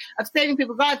me, of saving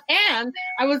people's lives. And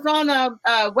I was on a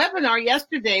webinar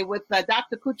yesterday with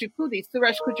Dr. Kuchipudi,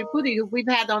 Suresh Kuchipudi, who we've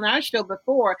had on our show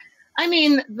before. I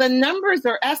mean, the numbers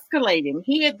are escalating.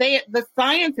 The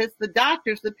scientists, the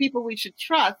doctors, the people we should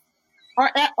trust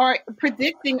are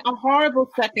predicting a horrible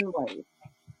second wave.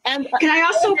 And can I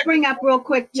also bring up real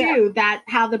quick too, that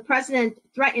how the president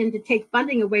threatened to take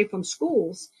funding away from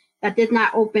schools that did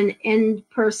not open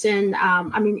in-person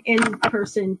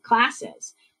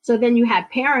classes. So then you had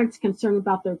parents concerned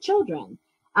about their children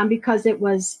because it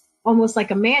was almost like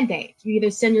a mandate. You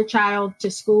either send your child to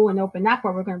school and open up,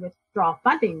 or we're going to withdraw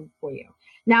funding for you.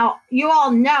 Now, you all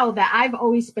know that I've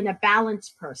always been a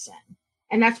balanced person.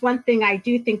 And that's one thing I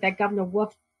do think that Governor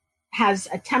Wolf has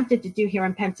attempted to do here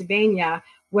in Pennsylvania,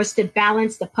 was to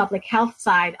balance the public health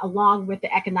side along with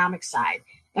the economic side.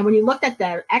 And when you looked at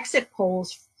the exit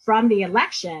polls from the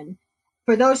election,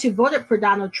 for those who voted for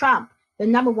Donald Trump, the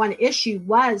number one issue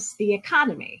was the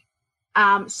economy.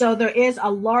 So there is a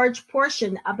large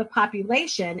portion of the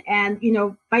population, and,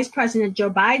 Vice President Joe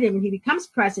Biden, when he becomes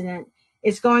president,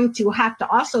 is going to have to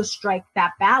also strike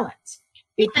that balance.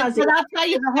 Because I'll tell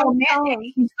you, the whole he's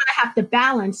going to have to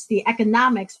balance the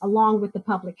economics along with the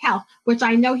public health, which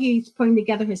I know he's putting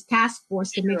together his task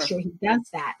force to make sure he does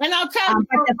that. And I'll tell you,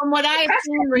 from what I've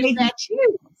seen,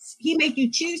 he made you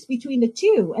choose between the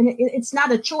two, and it's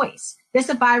not a choice.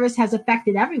 This virus has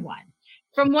affected everyone.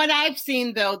 From what I've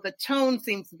seen, though, the tone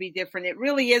seems to be different. It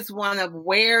really is one of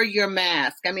wear your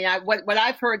mask. I mean, what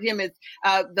I've heard him is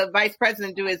the vice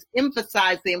president do is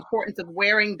emphasize the importance of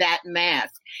wearing that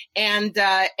mask. And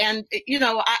I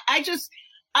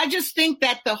just think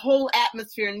that the whole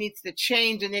atmosphere needs to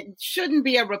change, and it shouldn't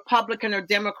be a Republican or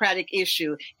Democratic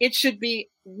issue. It should be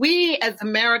we as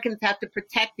Americans have to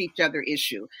protect each other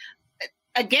issue.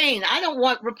 Again, I don't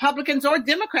want Republicans or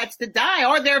Democrats to die,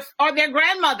 or their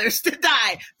grandmothers to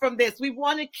die from this. We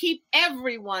want to keep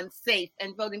everyone safe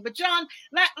and voting. But John,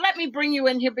 let me bring you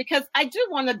in here, because I do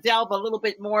want to delve a little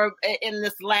bit more in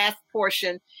this last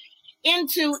portion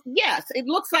into, yes, it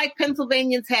looks like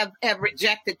Pennsylvanians have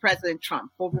rejected President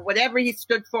Trump for whatever he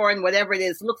stood for and whatever it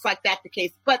is. Looks like that's the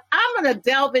case. But I'm going to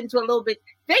delve into a little bit.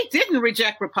 They didn't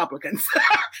reject Republicans.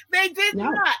 They did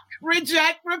not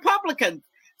reject Republicans.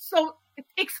 So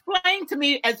explain to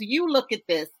me, as you look at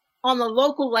this on the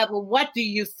local level, what do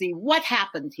you see? What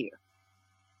happened here?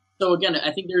 So again,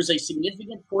 I think there's a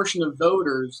significant portion of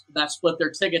voters that split their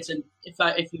tickets. And if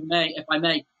I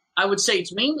may, I would say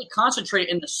it's mainly concentrated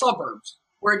in the suburbs,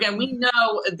 where again, we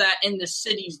know that in the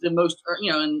cities, the most,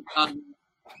 in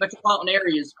metropolitan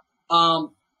areas,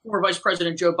 former Vice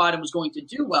President Joe Biden was going to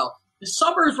do well. The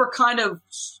suburbs were kind of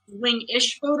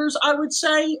swing-ish voters, I would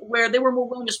say, where they were more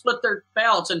willing to split their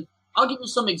ballots. And I'll give you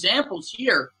some examples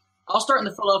here. I'll start in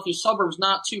the Philadelphia suburbs,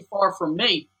 not too far from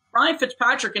me. Brian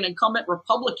Fitzpatrick, an incumbent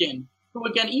Republican, who,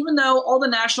 again, even though all the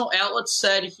national outlets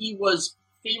said he was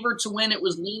favored to win, it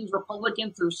was leaned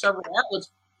Republican through several outlets,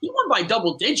 he won by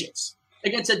double digits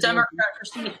against a Democrat,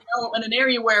 Christina Pinello, in an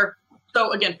area where,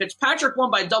 so again, Fitzpatrick won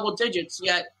by double digits,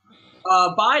 yet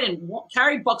Biden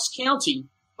carried Bucks County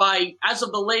by, as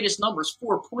of the latest numbers,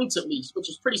 4 points at least, which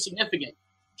is pretty significant.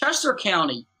 Chester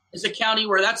County is a county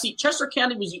where Chester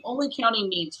County was the only county in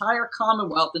the entire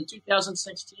Commonwealth in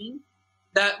 2016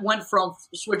 that went from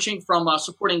switching from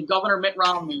supporting Governor Mitt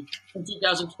Romney in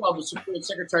 2012 to supporting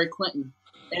Secretary Clinton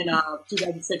in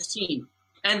 2016.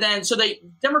 And then, so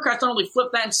Democrats not only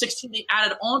flipped that in 16, they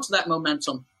added on to that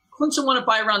momentum. Clinton won it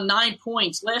by around 9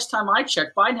 points. Last time I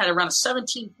checked, Biden had around a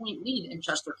 17-point lead in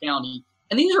Chester County.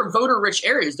 And these are voter-rich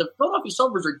areas. The Philadelphia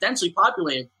suburbs are densely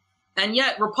populated. And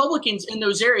yet Republicans in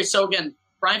those areas, so again,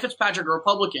 Brian Fitzpatrick, a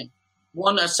Republican,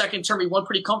 won a second term. He won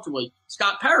pretty comfortably.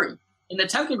 Scott Perry in the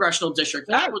 10th Congressional District.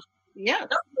 That was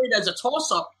rated as a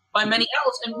toss-up by many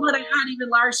outlets. And what I had, even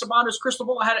Larry Sabato's crystal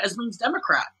ball had it as leans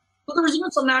Democrat. But there was even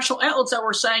some national outlets that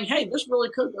were saying, hey, this really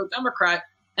could go Democrat.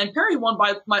 And Perry won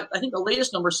by, I think the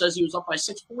latest number says he was up by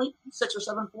 6 or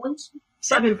 7 points.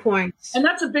 7 points. And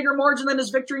that's a bigger margin than his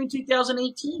victory in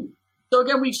 2018. So,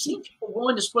 again, we've seen people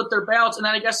willing to split their ballots. And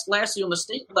then I guess lastly on the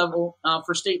state level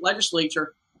for state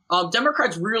legislature,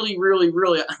 Democrats really,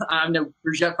 I know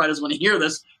Bridgette probably doesn't want to hear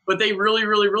this, but they really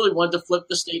wanted to flip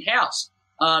the state house.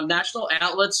 National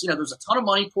outlets, there's a ton of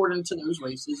money poured into those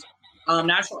races.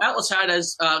 National outlets had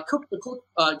as the Cook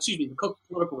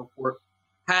Political Report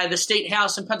had the state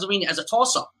house in Pennsylvania as a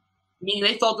toss-up, meaning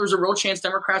they thought there was a real chance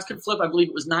Democrats could flip. I believe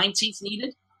it was 9 seats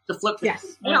needed to flip the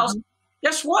house.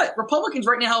 Guess what? Republicans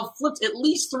right now have flipped at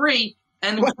least 3,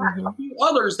 and a few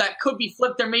others that could be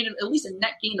flipped. They're made at least a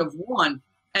net gain of 1.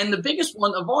 And the biggest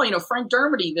one of all, Frank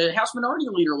Dermody, the House Minority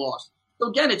Leader, lost. So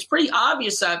again, it's pretty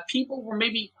obvious that people were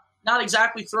maybe not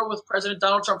exactly thrilled with President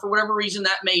Donald Trump for whatever reason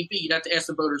that may be. You'd have to ask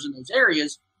the voters in those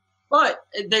areas. But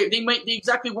they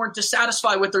exactly weren't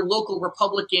dissatisfied with their local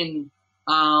Republican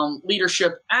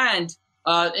leadership. And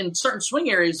in certain swing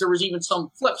areas, there was even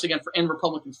some flips, again, in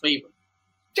Republicans' favor.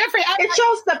 Jeffrey, it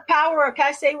shows the power. Can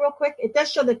I say real quick? It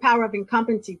does show the power of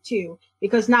incumbency, too,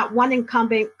 because not one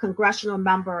incumbent congressional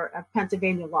member of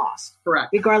Pennsylvania lost. Correct.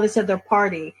 Regardless of their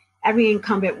party, every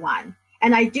incumbent won.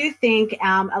 And I do think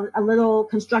a little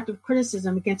constructive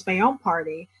criticism against my own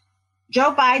party.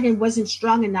 Joe Biden wasn't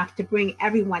strong enough to bring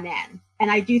everyone in. And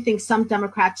I do think some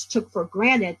Democrats took for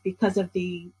granted because of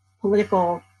the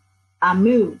political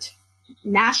mood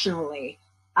nationally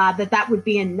that would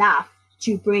be enough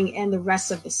to bring in the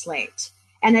rest of the slate.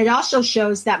 And it also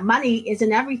shows that money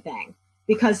isn't everything,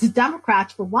 because the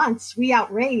Democrats, for once, we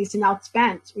outraised and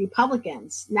outspent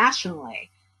Republicans nationally.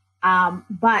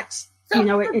 But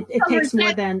it takes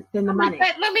more than the money.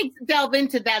 Let me delve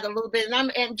into that a little bit.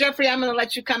 And Jeffrey, I'm going to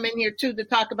let you come in here, too, to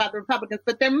talk about the Republicans.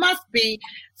 But there must be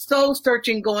soul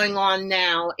searching going on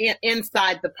now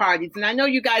inside the parties. And I know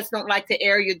you guys don't like to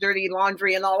air your dirty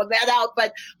laundry and all of that out.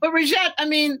 But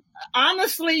Bridgette,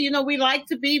 honestly, we like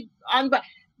to be on. But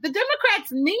the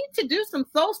Democrats need to do some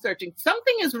soul searching.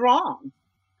 Something is wrong.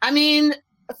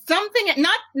 Something,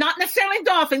 not necessarily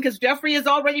Dolphin, because Jeffrey has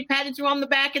already patted you on the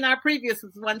back in our previous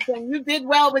one saying you did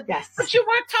well with this, but you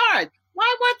worked hard.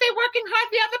 Why weren't they working hard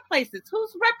the other places?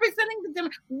 Who's representing the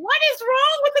Democrats? What is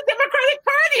wrong with the Democratic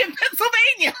Party in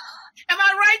Pennsylvania? Am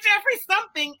I right, Jeffrey?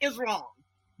 Something is wrong.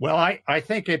 Well, I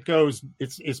think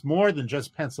it's more than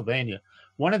just Pennsylvania.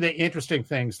 One of the interesting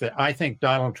things that I think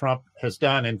Donald Trump has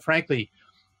done, and frankly,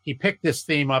 he picked this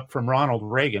theme up from Ronald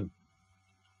Reagan.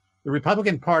 The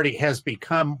Republican Party has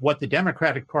become what the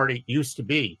Democratic Party used to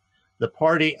be, the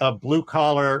party of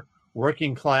blue-collar,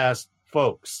 working-class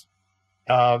folks.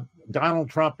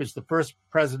 Donald Trump is the first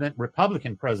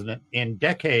Republican president in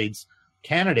decades,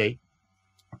 candidate,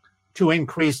 to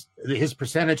increase his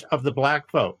percentage of the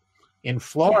black vote. In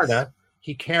Florida,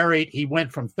 he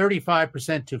went from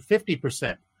 35% to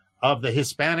 50% of the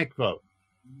Hispanic vote.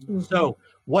 Mm-hmm. So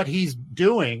what he's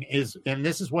doing is, and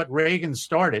this is what Reagan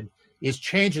started, is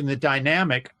changing the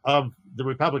dynamic of the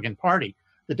Republican Party.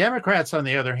 The Democrats, on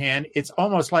the other hand, it's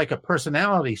almost like a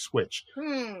personality switch.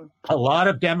 A lot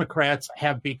of Democrats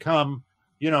have become,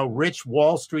 rich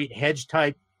Wall Street hedge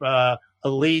type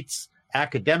elites,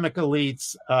 academic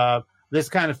elites, this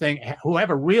kind of thing, who have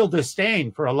a real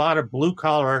disdain for a lot of blue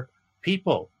collar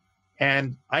people.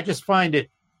 And I just find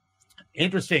it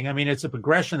interesting. It's a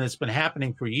progression that's been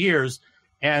happening for years.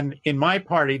 And in my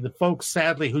party, the folks,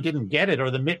 sadly, who didn't get it, or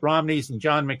the Mitt Romneys and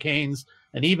John McCains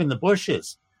and even the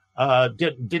Bushes,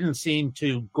 didn't seem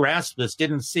to grasp this,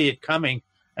 didn't see it coming.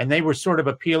 And they were sort of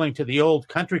appealing to the old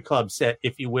country club set,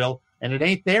 if you will, and it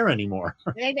ain't there anymore.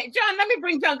 John, let me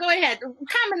bring John. Go ahead.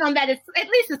 Comment on that. At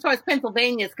least as far as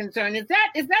Pennsylvania is concerned. Is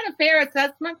that a fair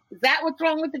assessment? Is that what's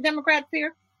wrong with the Democrats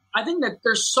here? I think that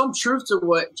there's some truth to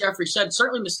what Jeffrey said,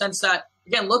 certainly in the sense that,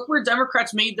 again, look where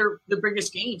Democrats made their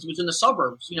biggest gains. It was in the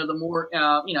suburbs. The more,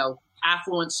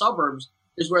 affluent suburbs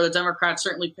is where the Democrats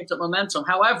certainly picked up momentum.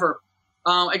 However,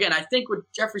 again, I think what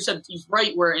Jeffrey said, he's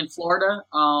right, where in Florida,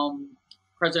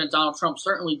 President Donald Trump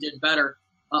certainly did better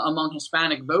among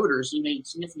Hispanic voters. He made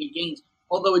significant gains.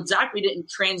 although exactly didn't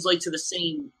translate to the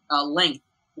same length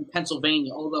in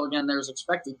Pennsylvania. Although, again, there's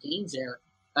expected gains there.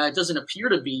 It doesn't appear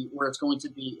to be where it's going to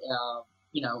be,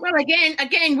 Well,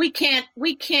 again, we can't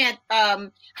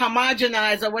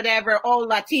homogenize or whatever all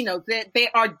Latinos. They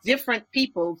are different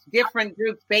peoples, different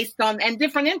groups and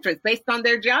different interests based on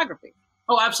their geography.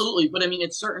 Oh, absolutely. But I mean,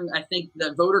 it's certain. I think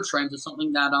that voter trends is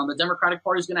something that the Democratic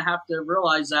Party is going to have to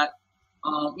realize that,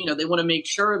 they want to make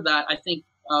sure that I think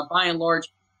by and large,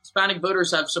 Hispanic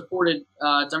voters have supported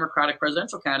Democratic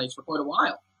presidential candidates for quite a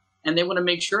while. And they want to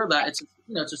make sure that it's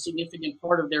a significant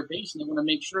part of their base. And they want to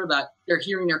make sure that they're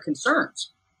hearing their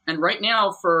concerns. And right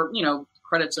now, for,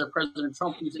 credit to President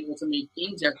Trump, he's able to make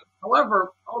gains there.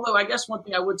 However, although I guess one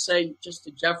thing I would say just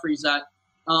to Jeffrey is that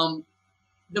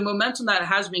the momentum that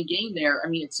has been gained there, I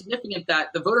mean, it's significant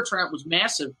that the voter turnout was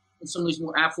massive in some of these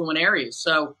more affluent areas.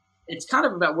 So it's kind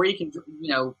of about where you can,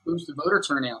 boost the voter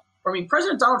turnout. I mean,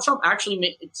 President Donald Trump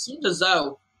actually it seems as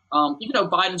though, even though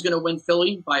Biden's going to win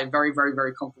Philly by a very, very,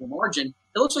 very comfortable margin,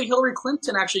 it looks like Hillary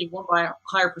Clinton actually won by a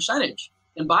higher percentage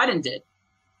than Biden did.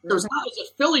 So it's not as if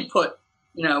Philly put,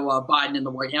 Biden in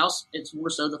the White House. It's more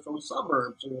so the Philly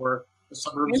suburbs or the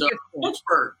suburbs of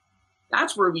Pittsburgh.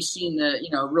 That's where we've seen the,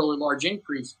 really large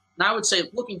increase. And I would say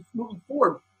moving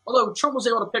forward, although Trump was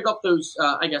able to pick up those,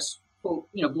 quote,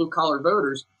 blue collar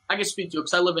voters, I can speak to it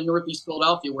because I live in Northeast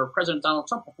Philadelphia where President Donald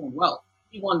Trump performed well.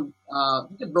 He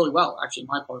did really well, actually, in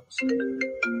my part of the state.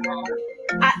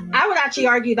 I would actually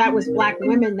argue that was Black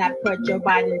women that put Joe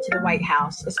Biden into the White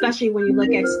House, especially when you look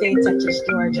at states such as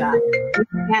Georgia. You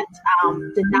can't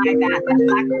deny that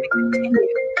Black women continue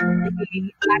to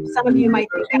be, some of you might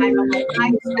think I'm a little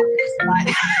biased about this,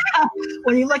 but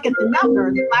when you look at the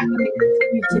numbers, Black women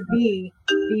continue to be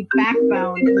the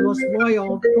backbone, the most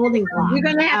loyal building block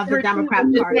of the Democrat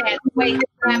Party. Wait,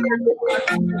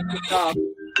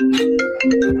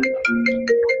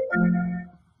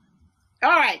 all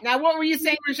right. Now, what were you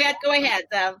saying, Rajette? Go ahead.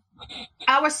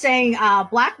 I was saying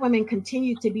Black women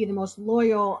continue to be the most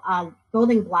loyal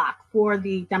building block for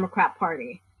the Democrat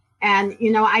Party. And,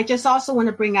 I just also want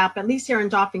to bring up, at least here in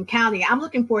Dauphin County, I'm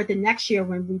looking forward to next year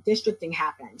when redistricting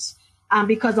happens.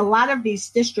 Because a lot of these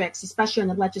districts, especially on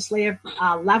the legislative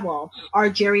level, are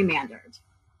gerrymandered.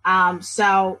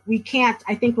 So we can't,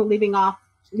 I think we're leaving out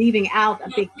a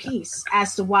big piece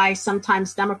as to why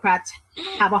sometimes Democrats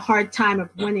have a hard time of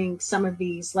winning some of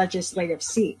these legislative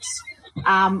seats.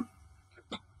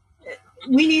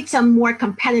 We need some more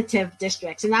competitive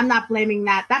districts, and I'm not blaming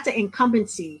that. That's an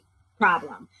incumbency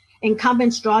problem.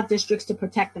 Incumbents draw districts to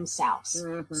protect themselves.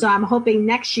 Mm-hmm. So I'm hoping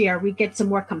next year we get some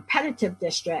more competitive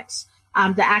districts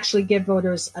to actually give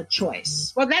voters a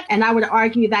choice. And I would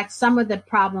argue that some of the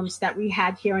problems that we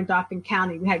had here in Dauphin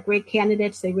County, we had great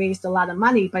candidates, they raised a lot of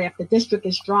money, but if the district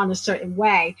is drawn a certain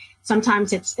way,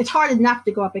 sometimes it's hard enough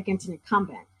to go up against an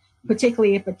incumbent,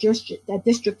 particularly if a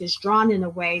district is drawn in a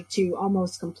way to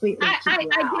almost completely keep you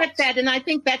out. I get that, and I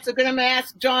think that's I'm going to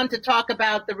ask John to talk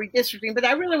about the redistricting, but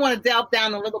I really want to delve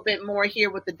down a little bit more here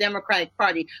with the Democratic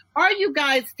Party. Are you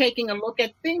guys taking a look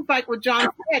at things like what John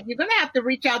said? You're going to have to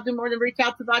do more than reach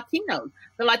out to Latinos,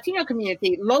 the Latino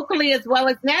community, locally as well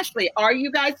as nationally. Are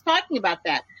you guys talking about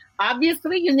that?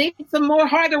 Obviously, you need some more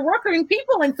harder working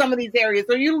people in some of these areas.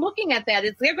 Are you looking at that?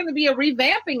 Is there going to be a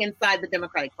revamping inside the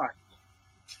Democratic Party?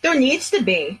 There needs to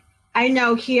be. I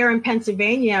know here in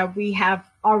Pennsylvania, we have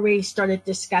already started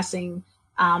discussing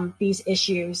these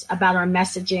issues about our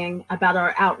messaging, about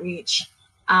our outreach,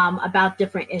 about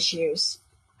different issues.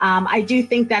 I do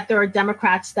think that there are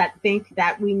Democrats that think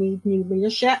that we need new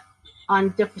leadership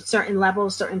on certain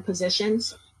levels, certain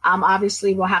positions.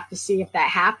 Obviously, we'll have to see if that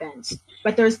happens.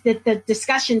 But the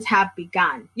discussions have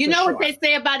begun. You know what they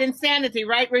say about insanity,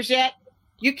 right, Rajette?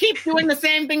 You keep doing the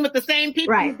same thing with the same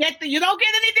people. Right. You don't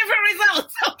get any different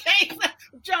results. Okay,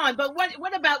 John. But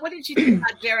what did you think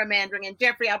about gerrymandering? And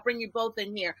Jeffrey, I'll bring you both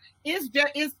in here. Is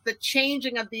the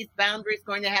changing of these boundaries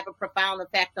going to have a profound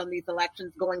effect on these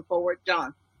elections going forward,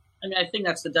 John? I mean, I think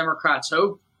that's the Democrats'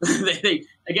 hope.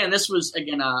 This was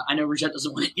I know Rajette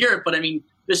doesn't want to hear it, but I mean,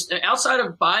 this outside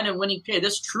of Biden winning PA,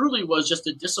 this truly was just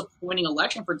a disappointing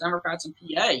election for Democrats in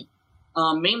PA.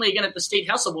 Mainly, again, at the state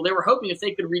house level. They were hoping if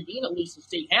they could regain at least the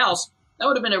state house, that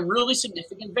would have been a really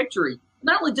significant victory.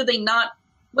 Not only did they not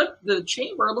flip the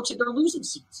chamber, it looks like they're losing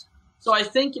seats. So I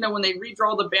think, when they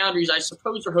redraw the boundaries, I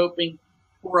suppose they're hoping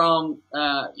for,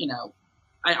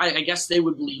 I guess they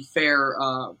would believe fair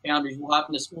boundaries.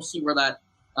 We'll see where that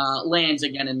lands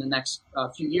again in the next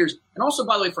few years. And also,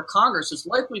 by the way, for Congress, it's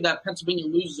likely that Pennsylvania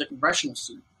loses a congressional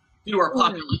seat due to our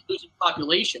losing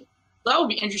population. So that would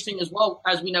be interesting as well.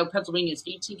 As we know, Pennsylvania has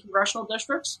 18 congressional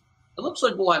districts. It looks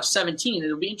like we'll have 17.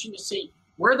 It'll be interesting to see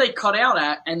where they cut out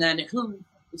at, and then who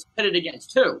is pitted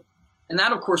against who. And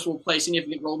that, of course, will play a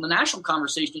significant role in the national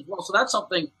conversation as well. So that's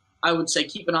something I would say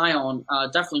keep an eye on,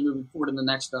 definitely moving forward in the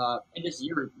next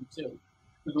year or two.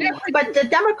 But the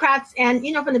Democrats, and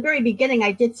from the very beginning,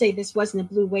 I did say this wasn't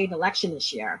a blue wave election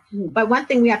this year. But one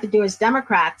thing we have to do as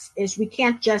Democrats is we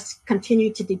can't just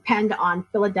continue to depend on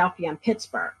Philadelphia and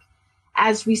Pittsburgh.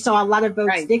 As we saw, a lot of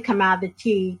votes did come out of the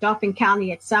T. Dauphin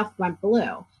County itself went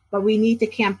blue, but we need to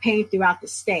campaign throughout the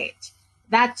state.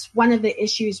 That's one of the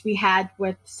issues we had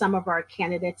with some of our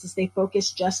candidates is they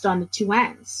focus just on the two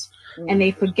ends and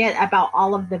they forget about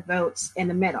all of the votes in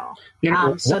the middle.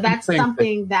 So that's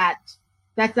something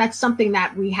that's something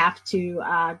that we have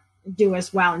to do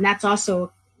as well. And that's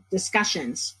also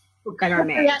discussions that are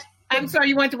made. I'm sorry,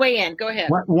 you want to weigh in. Go ahead.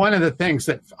 One of the things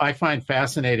that I find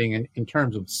fascinating in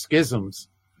terms of schisms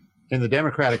in the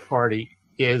Democratic Party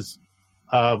is,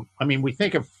 we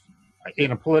think of,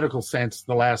 in a political sense,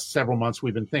 the last several months,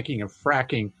 we've been thinking of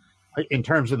fracking in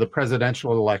terms of the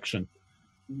presidential election.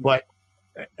 But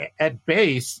at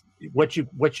base, what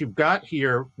you've got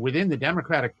here within the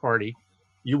Democratic Party,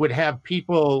 you would have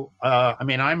people,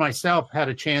 I myself had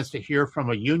a chance to hear from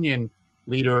a union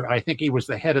leader. I think he was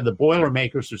the head of the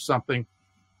Boilermakers or something,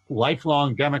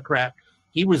 lifelong Democrat.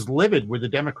 He was livid with the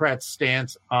Democrats'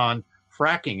 stance on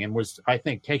fracking and was, I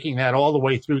think, taking that all the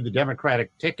way through the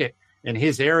Democratic ticket in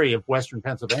his area of Western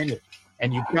Pennsylvania.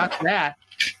 And you've got that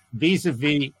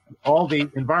vis-a-vis all the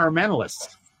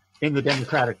environmentalists in the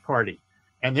Democratic Party.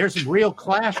 And there's a real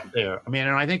clash there. And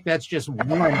I think that's just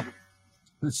one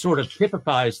that sort of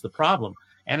typifies the problem.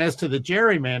 And as to the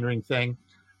gerrymandering thing,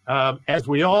 as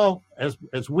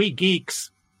we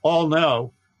geeks all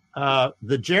know,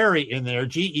 the Jerry in there,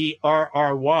 Gerry,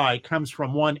 comes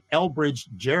from one Elbridge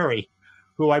Gerry,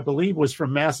 who I believe was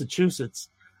from Massachusetts.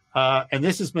 And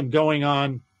this has been going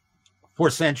on for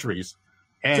centuries.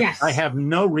 And yes. I have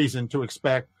no reason to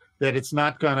expect that it's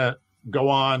not going to go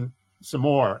on some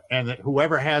more, and that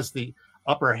whoever has the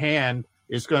upper hand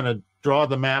is going to draw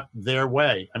the map their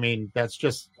way. That's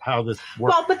just how this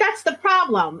works. Well, but that's the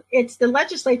problem. It's the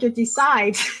legislature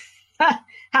decides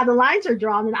how the lines are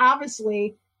drawn, and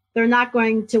obviously they're not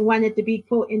going to want it to be,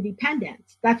 quote, independent.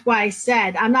 That's why I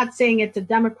said, I'm not saying it's a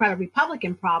Democrat or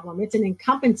Republican problem. It's an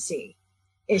incumbency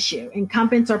issue.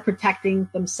 Incumbents are protecting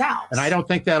themselves. And I don't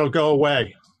think that'll go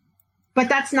away. But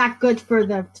that's not good for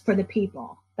the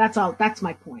people. That's all. That's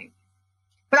my point.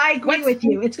 But I agree with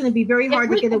you. It's going to be very hard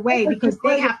to get away because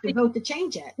they have to vote to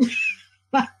change it.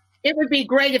 It would be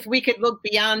great if we could look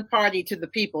beyond party to the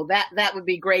people. That would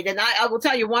be great. And I will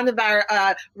tell you, one of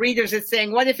our readers is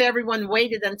saying, what if everyone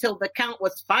waited until the count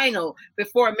was final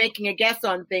before making a guess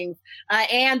on things?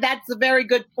 And that's a very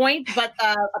good point. But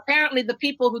apparently the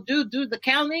people who do the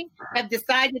counting have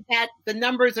decided that the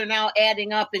numbers are now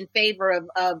adding up in favor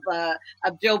of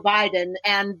Joe Biden,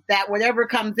 and that whatever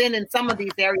comes in some of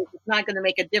these areas is not going to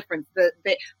make a difference.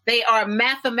 They are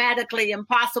mathematically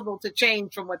impossible to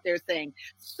change from what they're saying.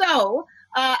 So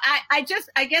I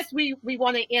guess we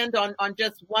want to end on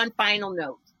just one final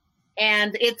note,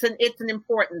 and it's an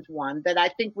important one that I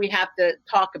think we have to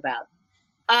talk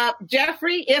about.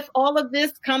 Jeffrey, if all of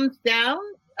this comes down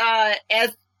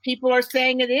as people are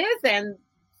saying it is, and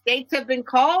states have been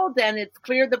called, and it's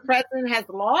clear the president has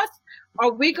lost,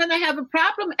 are we going to have a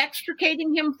problem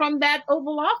extricating him from that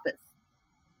Oval Office?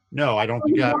 No, I don't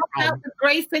think you'll have a problem. With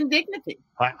grace and dignity.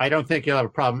 I don't think you'll have a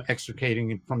problem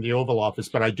extricating him from the Oval Office,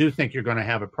 but I do think you're going to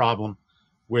have a problem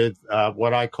with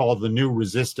what I call the new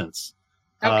resistance.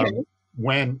 Okay.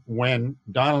 When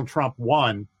Donald Trump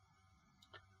won,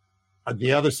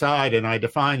 the other side, and I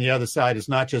define the other side as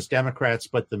not just Democrats,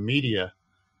 but the media,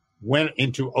 went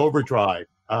into overdrive.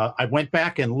 I went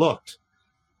back and looked.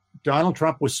 Donald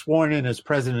Trump was sworn in as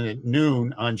president at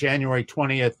noon on January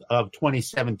 20th of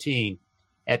 2017.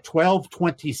 At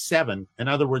 12:27, in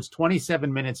other words,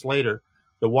 27 minutes later,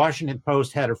 the Washington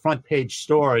Post had a front page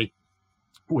story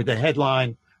with the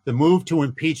headline, "The move to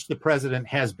impeach the president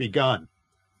has begun."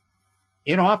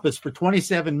 In office for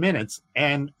 27 minutes,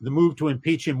 and the move to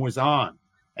impeach him was on.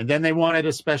 And then they wanted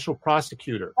a special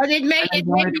prosecutor. But it may be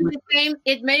the same.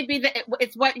 It may be that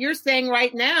it's what you're saying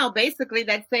right now. Basically,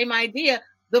 that same idea.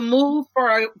 The move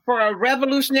for a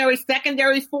revolutionary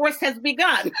secondary force has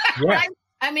begun. Yeah. Right?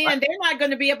 And they're not going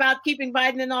to be about keeping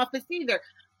Biden in office either.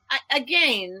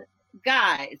 Again,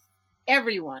 guys,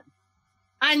 everyone,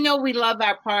 I know we love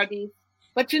our parties,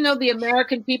 but the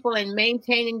American people and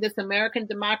maintaining this American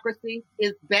democracy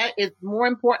is more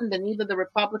important than either the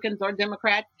Republicans or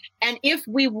Democrats. And if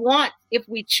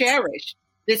we cherish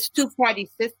this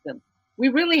two-party system, we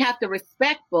really have to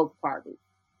respect both parties.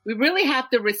 We really have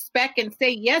to respect and say,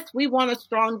 yes, we want a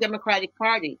strong Democratic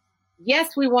Party.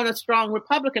 Yes, we want a strong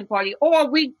Republican Party.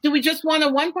 Or do we just want a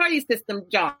one-party system,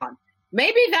 John?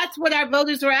 Maybe that's what our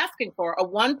voters are asking for, a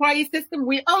one-party system.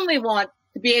 We only want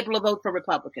to be able to vote for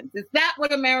Republicans. Is that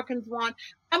what Americans want?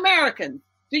 Americans,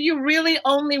 do you really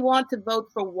only want to vote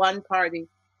for one party?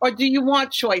 Or do you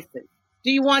want choices?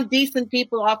 Do you want decent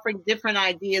people offering different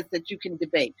ideas that you can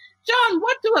debate? John,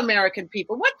 what do American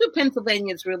people, what do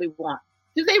Pennsylvanians really want?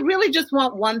 Do they really just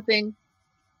want one thing?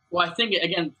 Well, I think,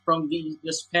 again, from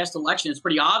this past election, it's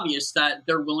pretty obvious that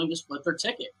they're willing to split their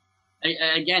ticket.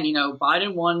 Again,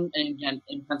 Biden won, and again,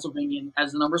 in Pennsylvania,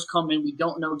 as the numbers come in, we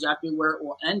don't know exactly where it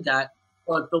will end at.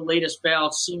 But the latest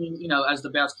ballots seeming, as the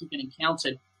ballots keep getting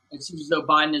counted, it seems as though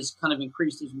Biden has kind of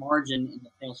increased his margin in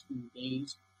the past few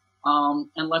days. And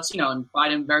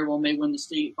Biden very well may win the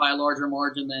state by a larger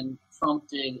margin than Trump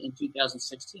did in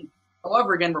 2016.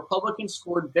 However, again, Republicans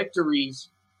scored victories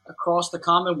across the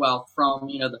Commonwealth, from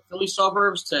the Philly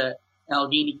suburbs to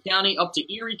Allegheny County up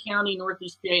to Erie County,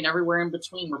 Northeast PA, and everywhere in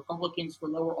between. Republicans for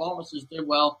lower offices did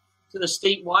well, to the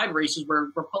statewide races where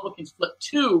Republicans flipped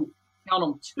two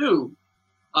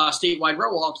statewide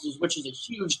row offices, which is a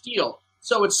huge deal.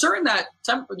 So it's certain that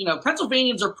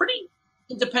Pennsylvanians are pretty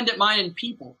independent-minded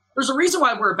people. There's a reason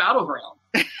why we're a battleground.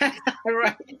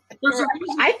 Right.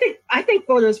 I think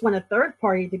voters want a third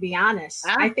party, to be honest.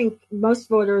 I think most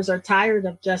voters are tired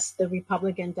of just the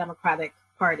Republican Democratic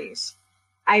parties.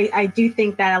 I do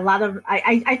think that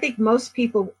I think most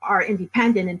people are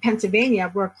independent. In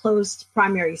Pennsylvania, we're a closed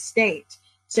primary state.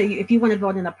 So if you want to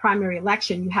vote in a primary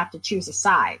election, you have to choose a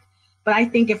side. But I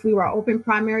think if we were an open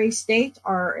primary state,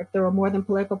 or if there were more than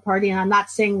political party, and I'm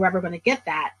not saying we're ever going to get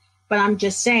that, but I'm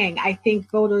just saying, I think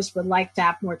voters would like to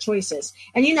have more choices.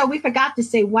 And, we forgot to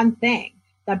say one thing,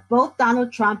 that both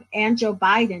Donald Trump and Joe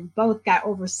Biden both got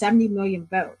over 70 million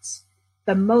votes,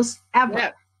 the most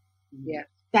ever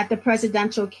that the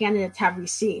presidential candidates have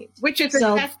received. Which is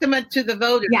a testament to the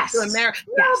voters, to America.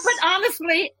 Yes. No, but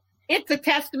honestly, it's a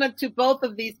testament to both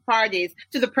of these parties,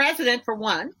 to the president, for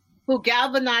one, who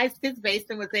galvanized his base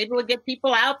and was able to get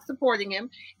people out supporting him,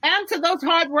 and to those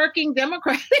hardworking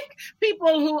Democratic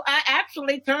people who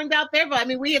actually turned out their vote. I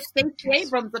mean, we have Stacey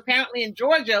Abrams, apparently in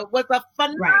Georgia, was a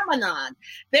phenomenon. Right.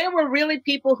 There were really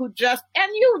people who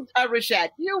and you,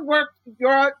 Rashad, you worked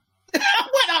your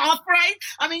went off, right?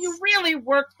 I mean, you really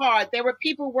worked hard. There were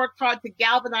people who worked hard to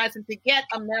galvanize and to get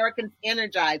Americans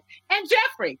energized. And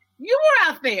Jeffrey, you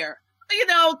were out there,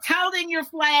 touting your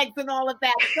flags and all of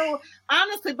that. So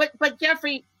honestly, but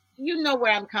Jeffrey, you know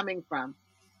where I'm coming from.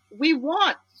 We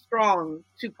want strong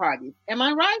two parties. Am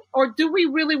I right? Or do we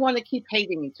really want to keep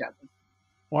hating each other?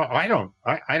 Well, I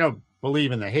don't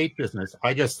believe in the hate business.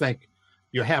 I just think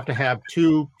you have to have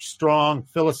two strong,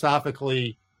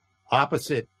 philosophically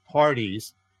opposite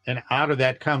parties, and out of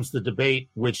that comes the debate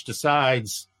which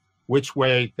decides which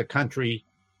way the country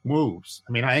moves.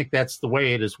 I mean, I think that's the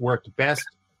way it has worked best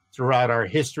throughout our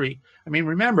history. I mean,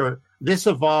 remember, this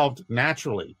evolved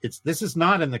naturally. This is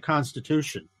not in the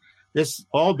Constitution. This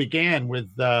all began with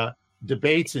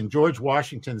debates in George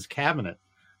Washington's cabinet.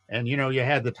 And, you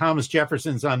had the Thomas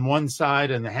Jeffersons on one side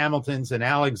and the Hamiltons and the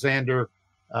Alexander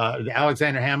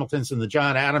Hamiltons and the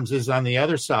John Adamses on the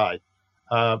other side.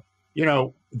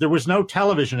 There was no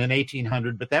television in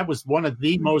 1800, but that was one of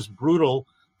the most brutal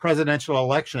presidential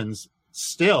elections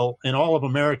still in all of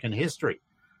American history.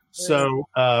 So,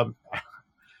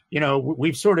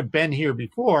 we've sort of been here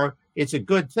before. It's a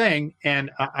good thing.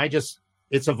 And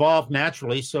it's evolved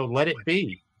naturally. So let it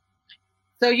be.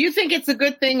 So you think it's a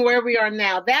good thing where we are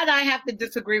now? That I have to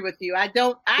disagree with you. I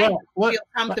feel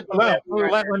comfortable. Let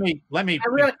me be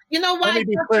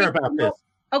clear about this.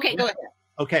 Okay, go ahead.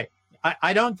 Okay.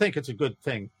 I don't think it's a good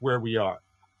thing where we are.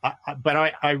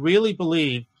 But I really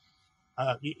believe,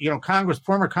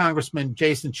 former Congressman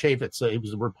Jason Chaffetz, he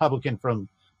was a Republican from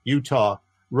Utah,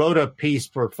 wrote a piece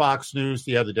for Fox News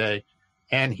the other day.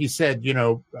 And he said,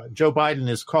 Joe Biden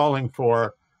is calling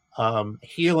for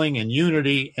healing and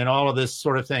unity and all of this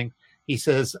sort of thing. He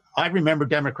says, I remember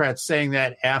Democrats saying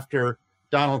that after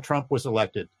Donald Trump was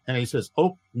elected. And he says,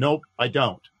 oh, nope, I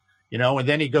don't. And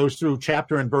then he goes through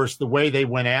chapter and verse the way they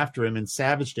went after him and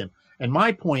savaged him. And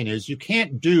my point is, you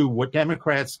can't do what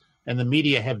Democrats and the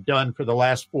media have done for the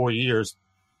last 4 years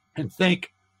and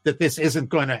think that this isn't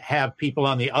going to have people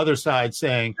on the other side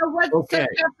saying,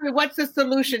 what's the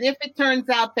solution? If it turns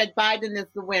out that Biden is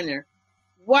the winner,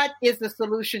 what is the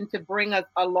solution to bring us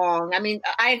along? I mean,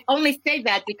 I only say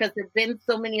that because there's been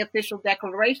so many official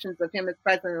declarations of him as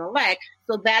president-elect.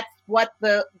 So that's what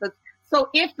so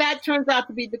if that turns out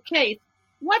to be the case,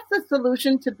 what's the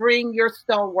solution to bring your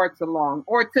stalwarts along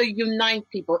or to unite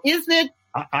people? Is it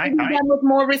with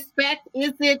more respect?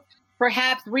 Is it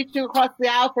perhaps reaching across the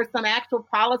aisle for some actual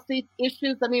policy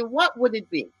issues? I mean, what would it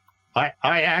be? I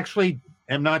actually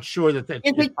am not sure that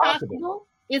is possible.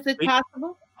 Is it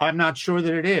possible? I'm not sure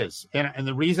that it is. And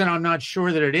the reason I'm not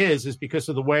sure that it is because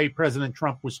of the way President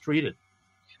Trump was treated.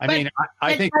 I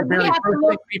think the very first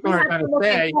thing people are going to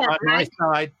say on my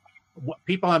side,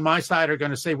 people on my side are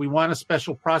going to say, we want a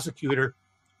special prosecutor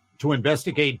to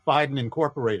investigate Biden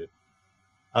Incorporated.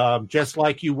 Just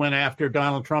like you went after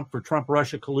Donald Trump for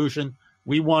Trump-Russia collusion,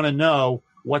 we want to know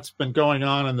what's been going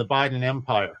on in the Biden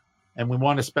empire. And we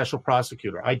want a special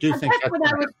prosecutor. I do think that's what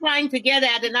I was trying to get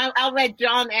at, and I'll let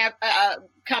John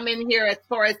come in here as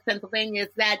far as Pennsylvania. Is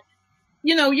that,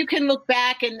 you can look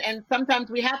back, and sometimes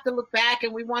we have to look back,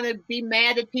 and we want to be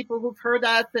mad at people who've hurt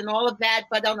us and all of that.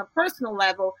 But on a personal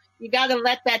level, you got to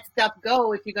let that stuff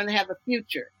go if you're going to have a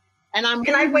future. And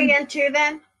Can I weigh in too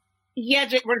then? Yeah,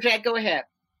 Rajette, go ahead.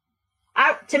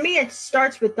 To me, it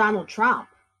starts with Donald Trump.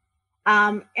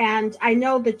 And I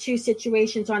know the two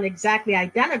situations aren't exactly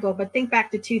identical, but think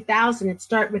back to 2000. It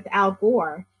started with Al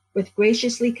Gore, with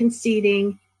graciously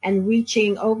conceding and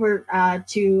reaching over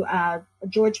to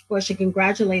George Bush and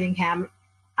congratulating him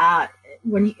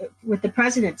with the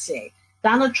presidency.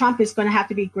 Donald Trump is going to have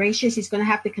to be gracious. He's going to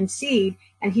have to concede,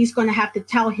 and he's going to have to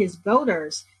tell his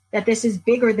voters that this is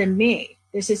bigger than me.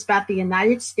 This is about the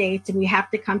United States, and we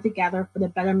have to come together for the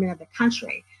betterment of the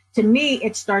country. To me,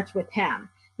 it starts with him.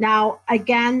 Now,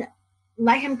 again,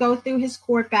 let him go through his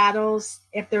court battles.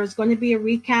 If there's going to be a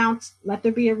recount, let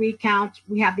there be a recount.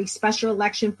 We have the special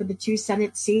election for the 2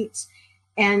 Senate seats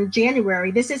in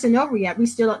January. This isn't over yet. We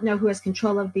still don't know who has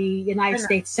control of the United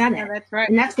States Senate. Yeah, that's right.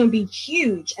 And that's going to be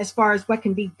huge as far as what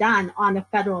can be done on the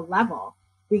federal level,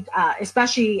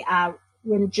 especially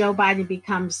when Joe Biden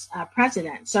becomes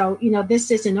president. So, this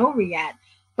isn't over yet.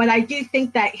 But I do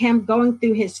think that him going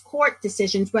through his court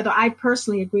decisions, whether I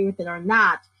personally agree with it or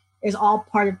not, is all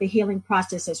part of the healing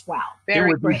process as well. It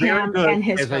would be very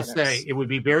good, as I say, it would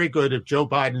be very good if Joe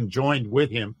Biden joined with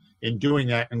him in doing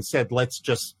that and said, let's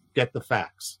just get the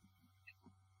facts.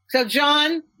 So,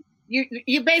 John,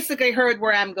 you basically heard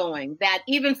where I'm going, that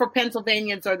even for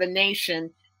Pennsylvanians or the nation,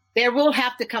 there will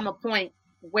have to come a point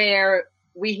where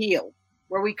we heal,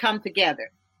 where we come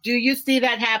together. Do you see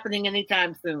that happening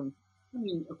anytime soon? I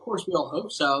mean, of course, we all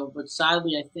hope so, but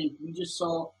sadly, I think we just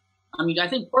saw. I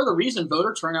think part of the reason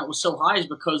voter turnout was so high is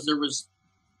because there was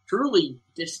truly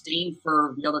disdain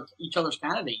for each other's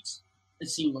candidates. It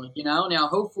seemed like, Now,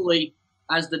 hopefully,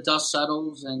 as the dust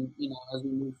settles and as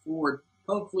we move forward,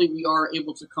 hopefully we are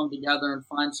able to come together and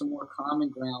find some more common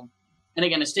ground. And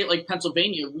again, a state like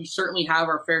Pennsylvania, we certainly have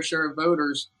our fair share of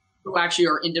voters who actually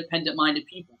are independent-minded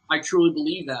people. I truly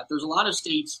believe that. There's a lot of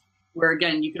states where,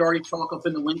 again, you could already chalk up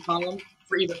in the win column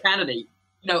for either candidate.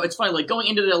 It's funny, like going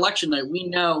into the election night, we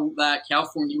know that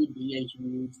California would be a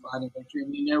huge Biden victory, and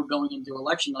we know going into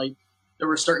election night, there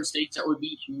were certain states that would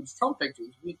be huge Trump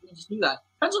victories. We just knew that.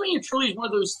 Pennsylvania truly is one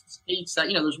of those states that,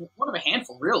 there's one of a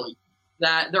handful, really,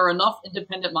 that there are enough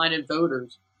independent-minded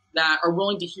voters that are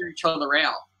willing to hear each other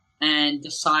out and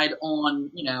decide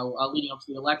on, leading up to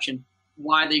the election,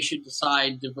 why they should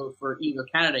decide to vote for either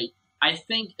candidate. I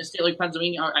think a state like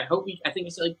Pennsylvania, I think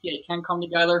a state like PA can come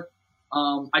together.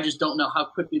 I just don't know how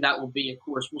quickly that will be. Of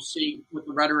course, we'll see what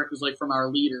the rhetoric is like from our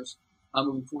leaders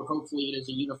moving forward. Hopefully, it is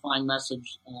a unifying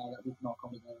message that we can all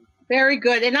come together. Very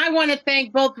good. And I want to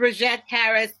thank both Rajette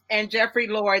Harris and Jeffrey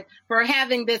Lord for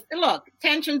having this. Look,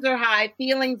 tensions are high,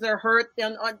 feelings are hurt,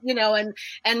 and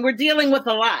we're dealing with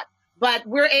a lot. But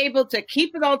we're able to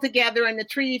keep it all together and to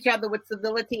treat each other with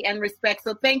civility and respect.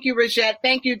 So thank you, Rajette.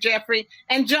 Thank you, Jeffrey.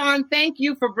 And John, thank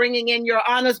you for bringing in your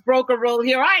honest broker role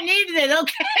here. I needed it.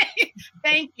 Okay.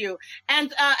 Thank you.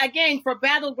 And again, for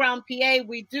Battleground PA,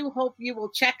 we do hope you will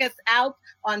check us out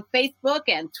on Facebook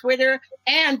and Twitter.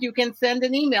 And you can send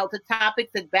an email to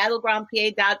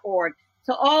topics@battlegroundpa.org.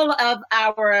 To all of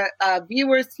our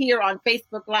viewers here on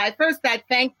Facebook Live, first, I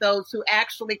thank those who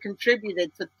actually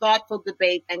contributed to thoughtful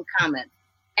debate and comment.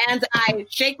 And I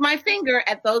shake my finger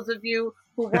at those of you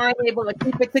who weren't able to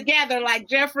keep it together like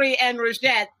Jeffrey and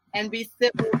Rajette and be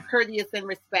civil, courteous, and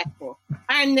respectful.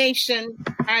 Our nation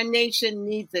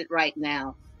needs it right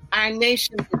now. Our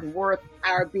nation is worth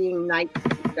our being nice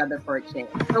to each other for a change.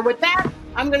 So with that,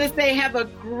 I'm going to say have a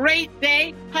great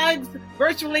day. Hugs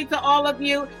virtually to all of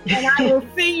you. And I will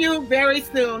see you very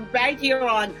soon right here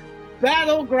on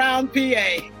Battleground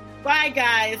PA. Bye,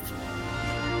 guys.